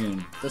was But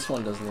green. This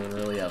one doesn't even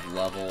really have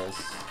levels.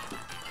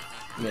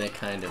 I mean, it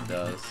kind of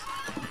does.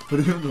 But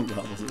even the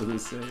levels are the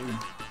same.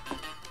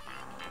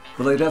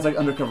 But like that's like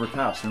Undercover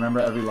Cops. Remember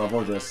every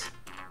level just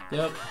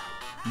Yep.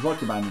 what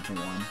combined into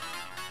one.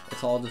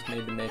 It's all just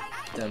made to make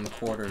them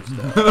quarters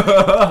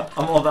though.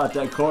 I'm all about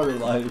that quarter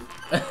life.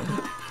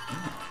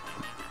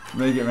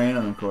 Make it rain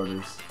on them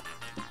quarters.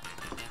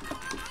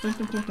 Oh,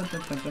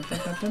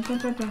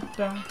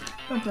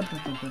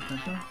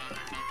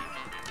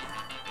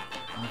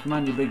 come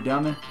on, you big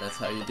dummy. That's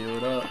how you do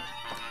it up.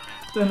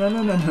 No.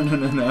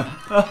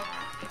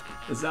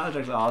 The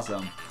soundtrack's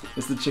awesome.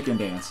 It's the chicken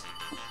dance.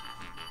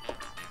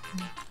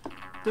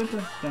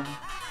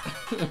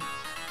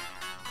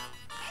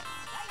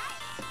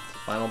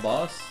 Final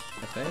boss,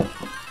 I think.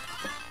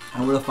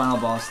 And we're the final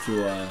boss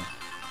to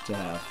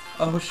have.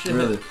 Oh shit.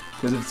 Really?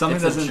 Because if something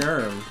It's a doesn't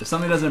germ. if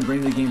something doesn't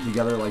bring the game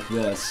together like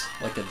this,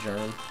 Like a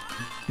germ.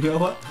 you know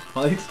what?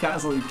 Well, he's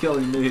constantly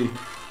killing me.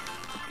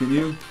 Can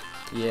you?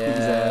 Kick his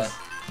Yeah. ass?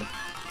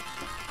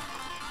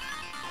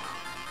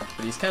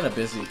 But he's kind of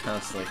busy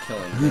constantly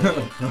killing me.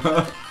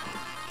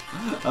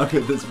 How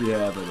could this be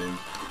happening?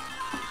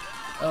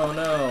 Oh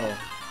no.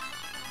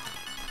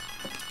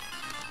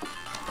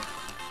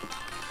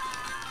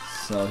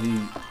 So he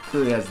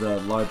clearly has the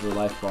larger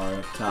life bar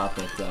up top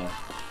that it's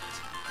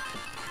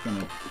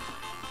gonna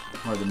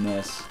hard to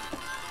miss.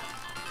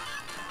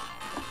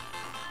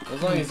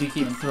 As long as you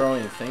keep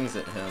throwing things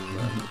at him,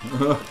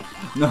 then.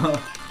 No,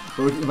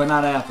 but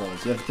not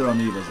apples. You have to throw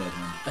amoebas at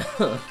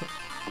him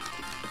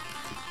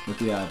with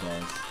the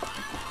eyeballs.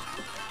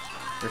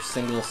 They're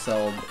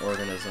single-celled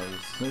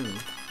organisms.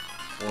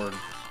 Or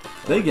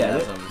They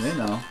get it. organisms. They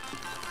know.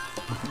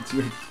 It's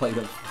weird play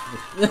of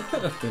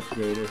fifth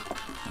grader.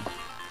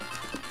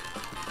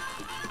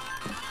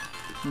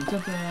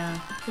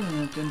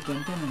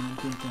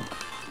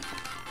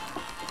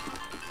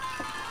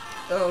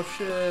 Oh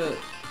shit.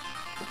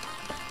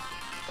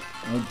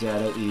 Oh,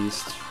 Data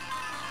East.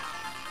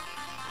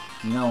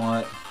 You know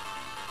what?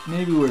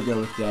 Maybe we're good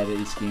with Data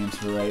East games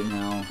for right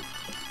now.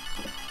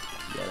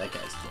 Yeah, that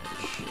guy's dead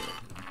as shit.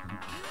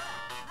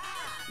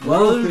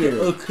 World Fear.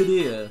 Oh,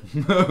 clear.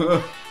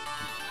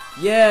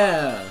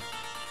 Yeah.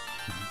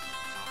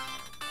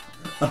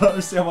 I don't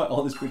understand why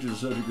all these pictures are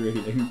so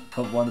degrading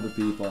of one of the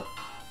people.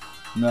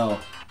 No.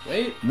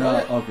 Wait. No.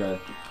 What? Okay.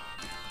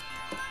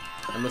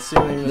 I'm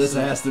assuming this This is,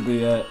 has to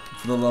be it.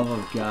 For the love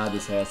of God,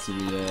 this has to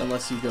be it.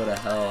 unless you go to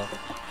hell.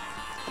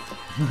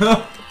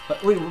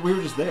 Wait, we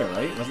were just there,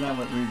 right? Wasn't that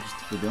what we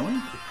were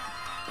doing?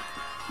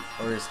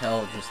 Or is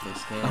hell just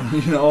this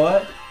game? You know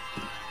what?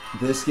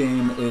 This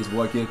game is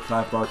what gave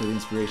Clive Barker the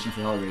inspiration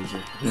for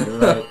Hellraiser. You're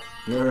right.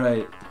 You're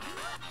right.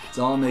 It's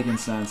all making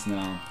sense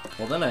now.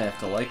 Well, then I have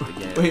to like the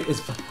game. Wait,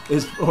 is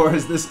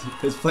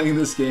playing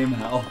this game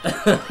hell?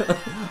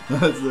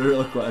 That's the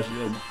real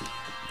question.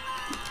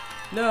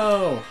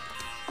 No.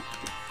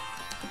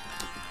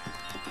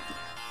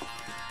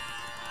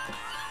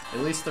 At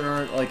least there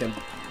aren't like a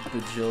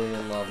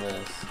bajillion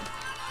levels.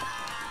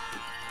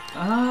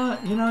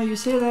 You know, you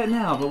say that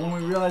now, but when we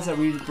realized that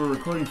we were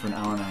recording for an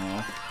hour and a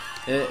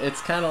half.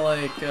 It's kind of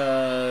like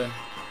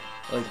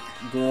like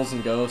Ghouls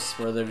and Ghosts,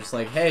 where they're just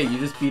like, hey, you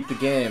just beat the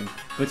game,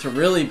 but to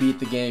really beat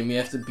the game, you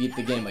have to beat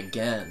the game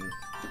again.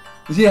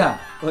 Yeah,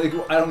 like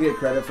I don't get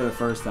credit for the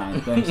first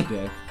time. Thanks,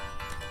 Dick.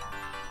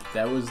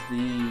 That was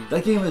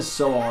That game is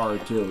so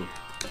hard too.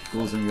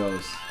 Ghouls and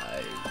Ghosts.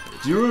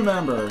 Do you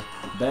remember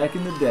back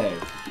in the day?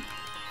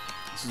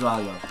 This is a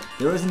while ago.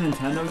 There was a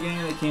Nintendo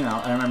game that came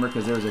out. I remember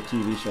because there was a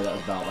TV show that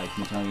was about like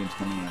Nintendo games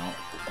coming out.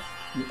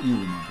 You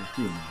remember?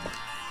 You remember?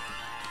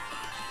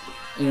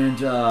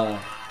 And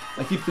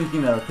I keep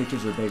thinking that our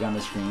pictures are big on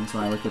the screens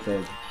when I look at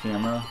the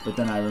camera, but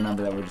then I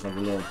remember that we're just like a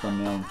little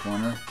thumbnail in the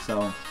corner.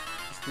 So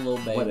just a little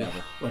baby.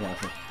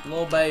 Whatever.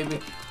 Little baby.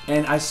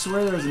 And I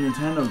swear there was a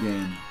Nintendo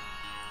game,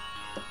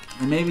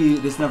 and maybe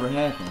this never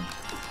happened,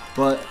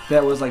 but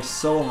that was like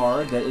so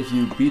hard that if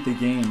you beat the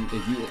game,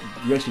 if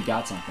you actually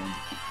got something.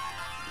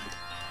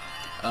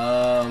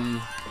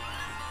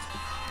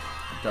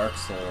 Dark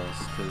Souls,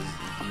 because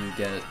you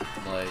get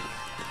like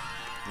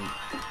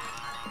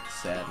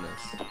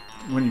sadness.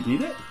 When you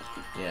beat it?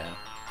 Yeah.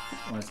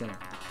 Why is that?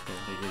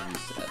 They give you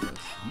sadness.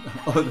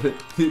 Oh,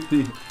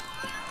 the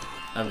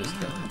I'm just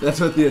kidding. That's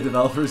what the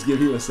developers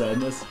give you, a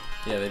sadness?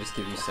 Yeah, they just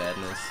give you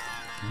sadness.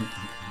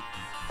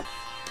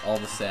 All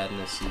the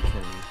sadness you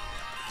can.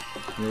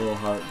 Your little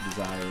heart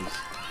desires.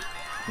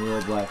 Your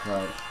little black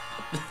heart.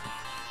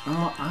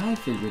 Oh, I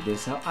figured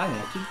this out. I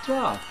have to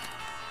drop.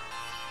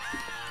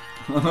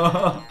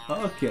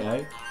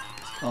 Okay.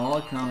 It's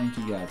all coming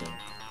together.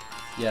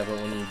 Yeah, but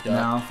when you duck,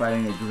 Now I'm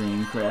fighting a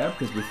green crab,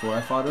 because before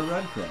I fought a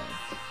red crab.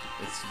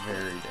 it's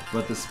very different.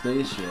 But the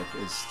spaceship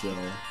is still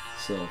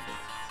silver.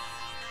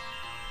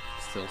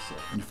 Still so.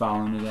 You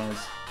following me,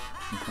 guys?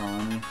 You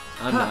following me?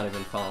 I'm not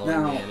even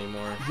following me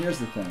anymore. Here's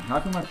the thing. How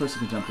come my person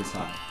can jump this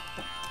high?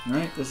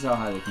 Right? This is how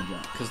high they can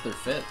jump. Because they're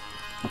fit.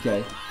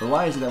 Okay, but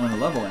why is it that when the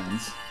level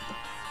ends,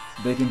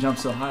 they can jump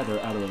so high they're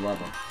out of the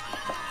level?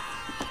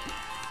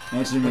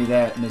 Answer me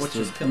that,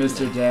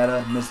 Mr.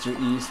 Data, Mr.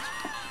 East.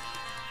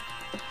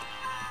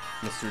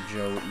 Mr.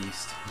 Joe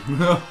East.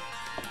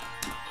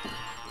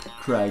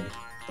 Craig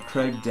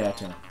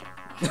Data.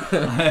 I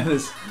have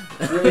this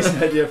crazy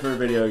idea for a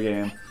video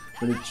game,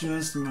 but it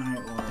just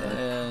might work.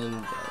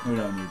 And We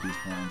don't need these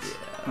points. Yeah.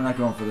 We're not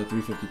going for the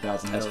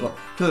 350,000 high score.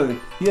 Clearly,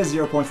 he has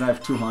 0 points and I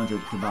have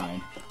 200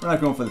 combined. We're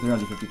not going for the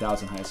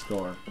 350,000 high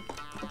score.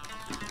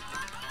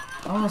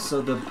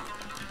 Also, there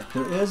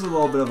is a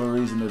little bit of a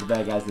reason that the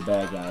bad guy's the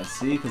bad guy.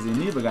 See? Because the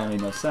Amoeba guy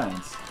made no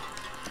sense.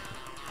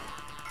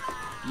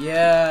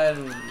 yeah,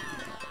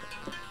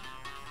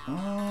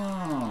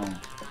 Oh.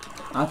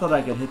 I thought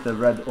I could hit the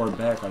red orb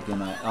back like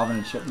in Alvin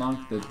and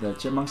Chipmunk, the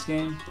Chipmunks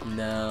game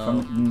no.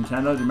 from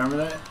Nintendo. Do you remember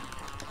that?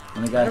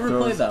 When the guy I never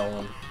throws played that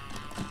one.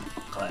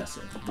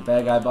 Classic. The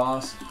bad guy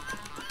boss.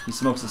 He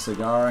smokes a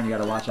cigar and you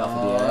gotta watch out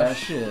for the ash.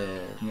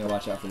 Shit. You gotta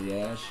watch out for the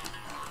ash.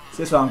 See,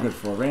 that's what I'm good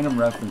for. Random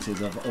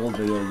references of old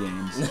video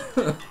games.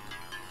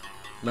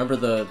 Remember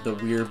the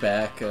weird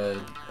back,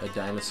 a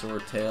dinosaur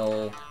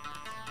tail,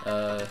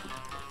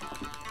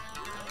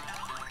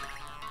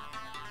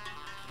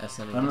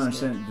 SNES I don't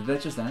understand. Did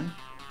that just end?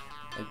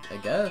 I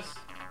guess.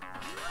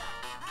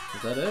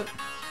 Is that it?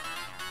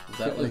 Is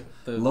that like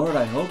the... Lord,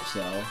 I hope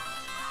so.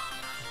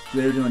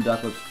 They were doing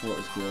duck lips before it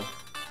was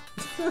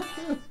cool.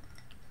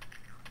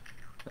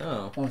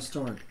 Oh, Oh,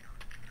 story.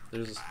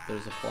 there's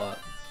a plot.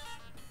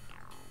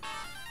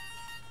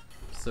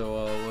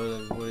 So,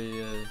 what do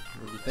you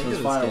think So of it's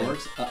this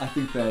fireworks. I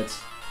think that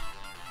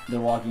they're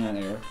walking on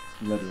air,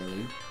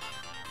 literally.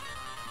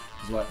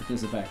 Is what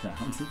there's a background.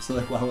 So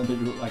like, why wouldn't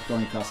they do it like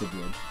going across a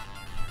bridge?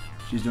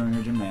 She's doing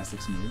her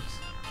gymnastics moves.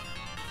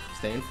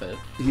 game? Staying fit.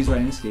 He's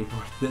riding a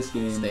skateboard. This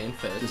game Staying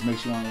fit. just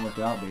makes you want to work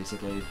out,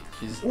 basically.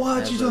 What?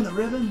 What? She's doing the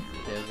ribbon?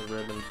 He has a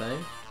ribbon thing.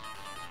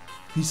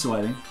 He's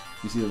sweating.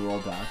 You see the little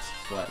dots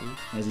Sweating.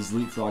 as he's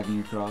leapfrogging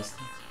across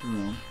the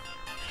room.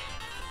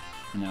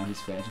 And now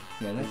he's fat.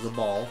 Yeah, There's a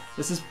ball.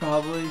 this is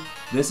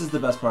the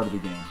best part of the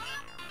game.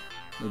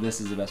 This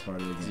is the best part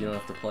of the So game. you don't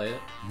have to play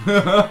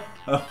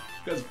it.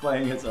 Because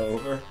playing it's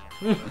over.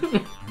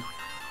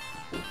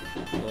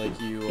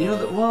 Like you. You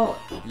know, well,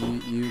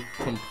 You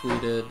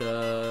completed.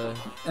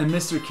 and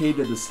Mr. K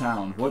did the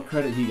sound. What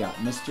credit he got?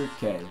 Mr.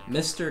 K.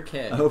 Mr.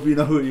 K. I hope you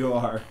know who you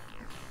are.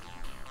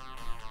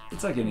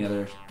 It's like any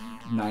other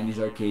 90s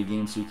arcade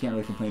game, so you can't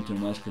really complain too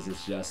much because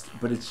it's just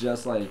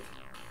like.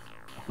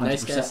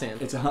 Nice guy 100%. Sam.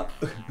 It's a.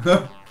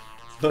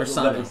 Or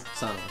Sano.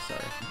 Sano,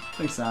 sorry.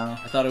 Thanks, Sano.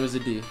 I thought it was a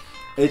D.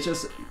 It's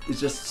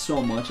just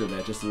so much of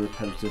that, just the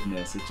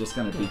repetitiveness. It just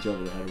kind of beat you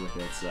over the head with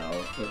it.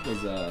 So it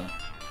was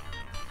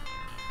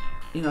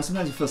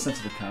sometimes you feel a sense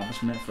of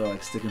accomplishment for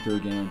like sticking through a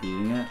game and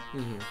beating it.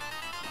 Mm-hmm.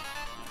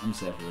 I'm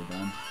just happy we're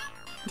done.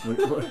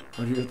 What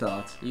are your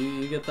thoughts?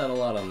 You get that a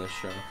lot on this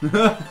show.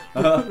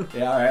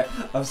 Yeah, all right.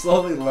 I'm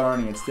slowly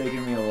learning. It's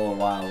taking me a little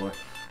while.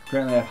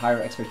 Apparently I have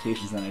higher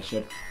expectations than I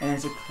should, and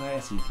it's a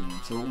classy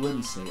game, so it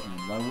wouldn't say end.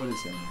 Why would it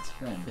say end? It's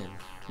Finn.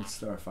 It's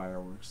Star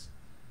Fireworks.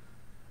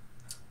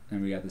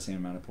 And we got the same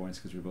amount of points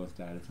because we both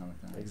died a ton of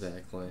times.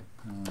 Exactly.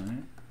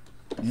 Alright.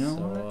 You know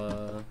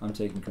what? I'm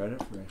taking credit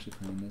for actually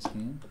playing this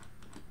game.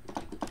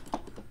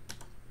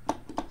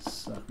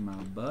 Suck my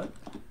butt.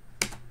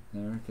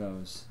 There it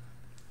goes.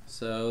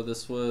 So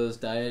this was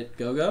Diet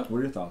Go-Go. What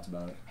are your thoughts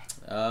about it?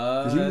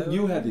 Because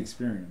you had the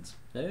experience.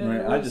 Yeah,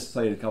 Right? I just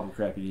played a couple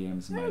crappy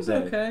games in It my was day.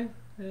 okay.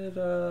 It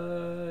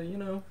you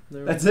know.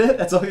 That's it?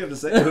 That's all you have to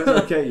say? It was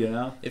okay, you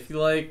know? If you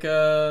like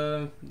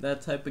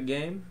that type of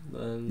game,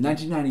 then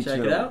 1992. check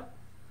it out.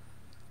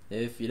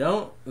 If you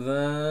don't,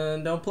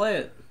 then don't play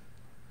it.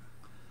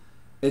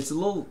 It's a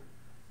little...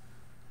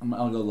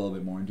 I'll go a little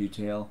bit more in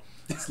detail.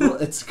 It's a little,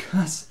 it's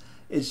because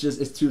it's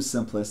too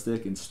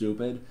simplistic and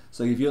stupid.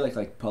 So if you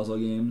like puzzle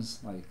games,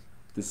 like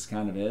this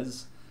kind of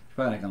is, you're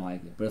probably not gonna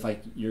like it. But if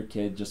like your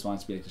kid just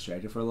wants to be like,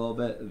 distracted for a little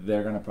bit,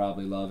 they're gonna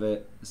probably love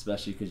it,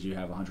 especially because you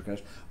have 100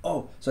 credits.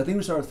 Oh, so I think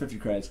we started with 50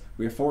 credits.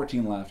 We have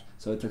 14 left,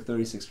 so it took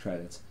 36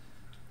 credits.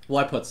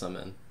 Well, I put some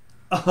in.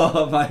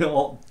 Oh my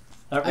old.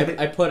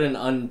 I put an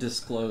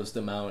undisclosed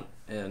amount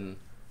in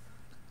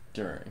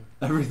during.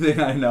 Everything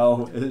I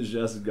know is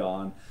just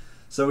gone.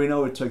 So we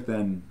know it took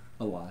then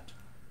a lot.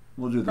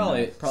 We'll do the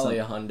math. Probably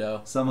a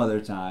hundo. Some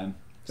other time.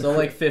 So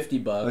like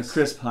 $50. A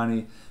crisp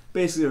honey.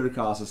 Basically, it would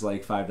cost us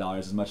like $5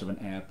 as much of an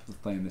app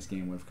playing this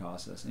game would have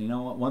cost us. And you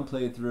know what? One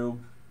playthrough,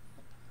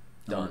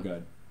 done. We're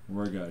good.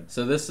 We're good.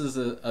 So this is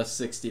a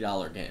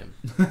 $60 game.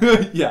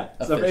 Yeah.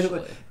 So Officially.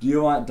 basically, do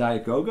you want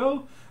Diet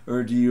Go-Go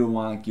or do you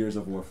want Gears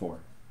of War 4?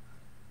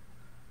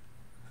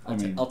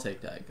 I'll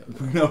take Diet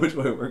Go-Go. We know which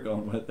way we're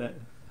going with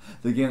it.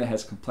 The game that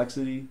has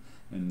complexity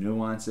and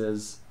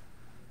nuances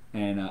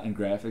and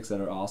graphics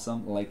that are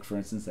awesome. Like, for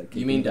instance, that...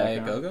 You mean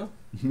Diet Go-Go?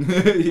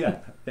 Yeah.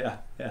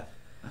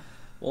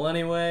 Well,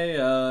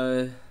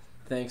 anyway,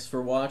 thanks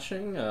for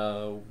watching.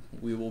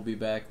 We will be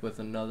back with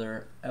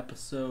another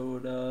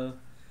episode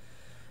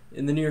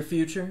in the near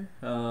future.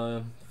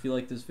 If you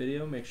like this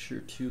video, make sure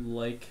to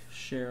like,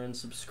 share, and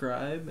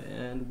subscribe,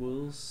 and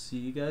we'll see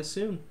you guys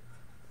soon.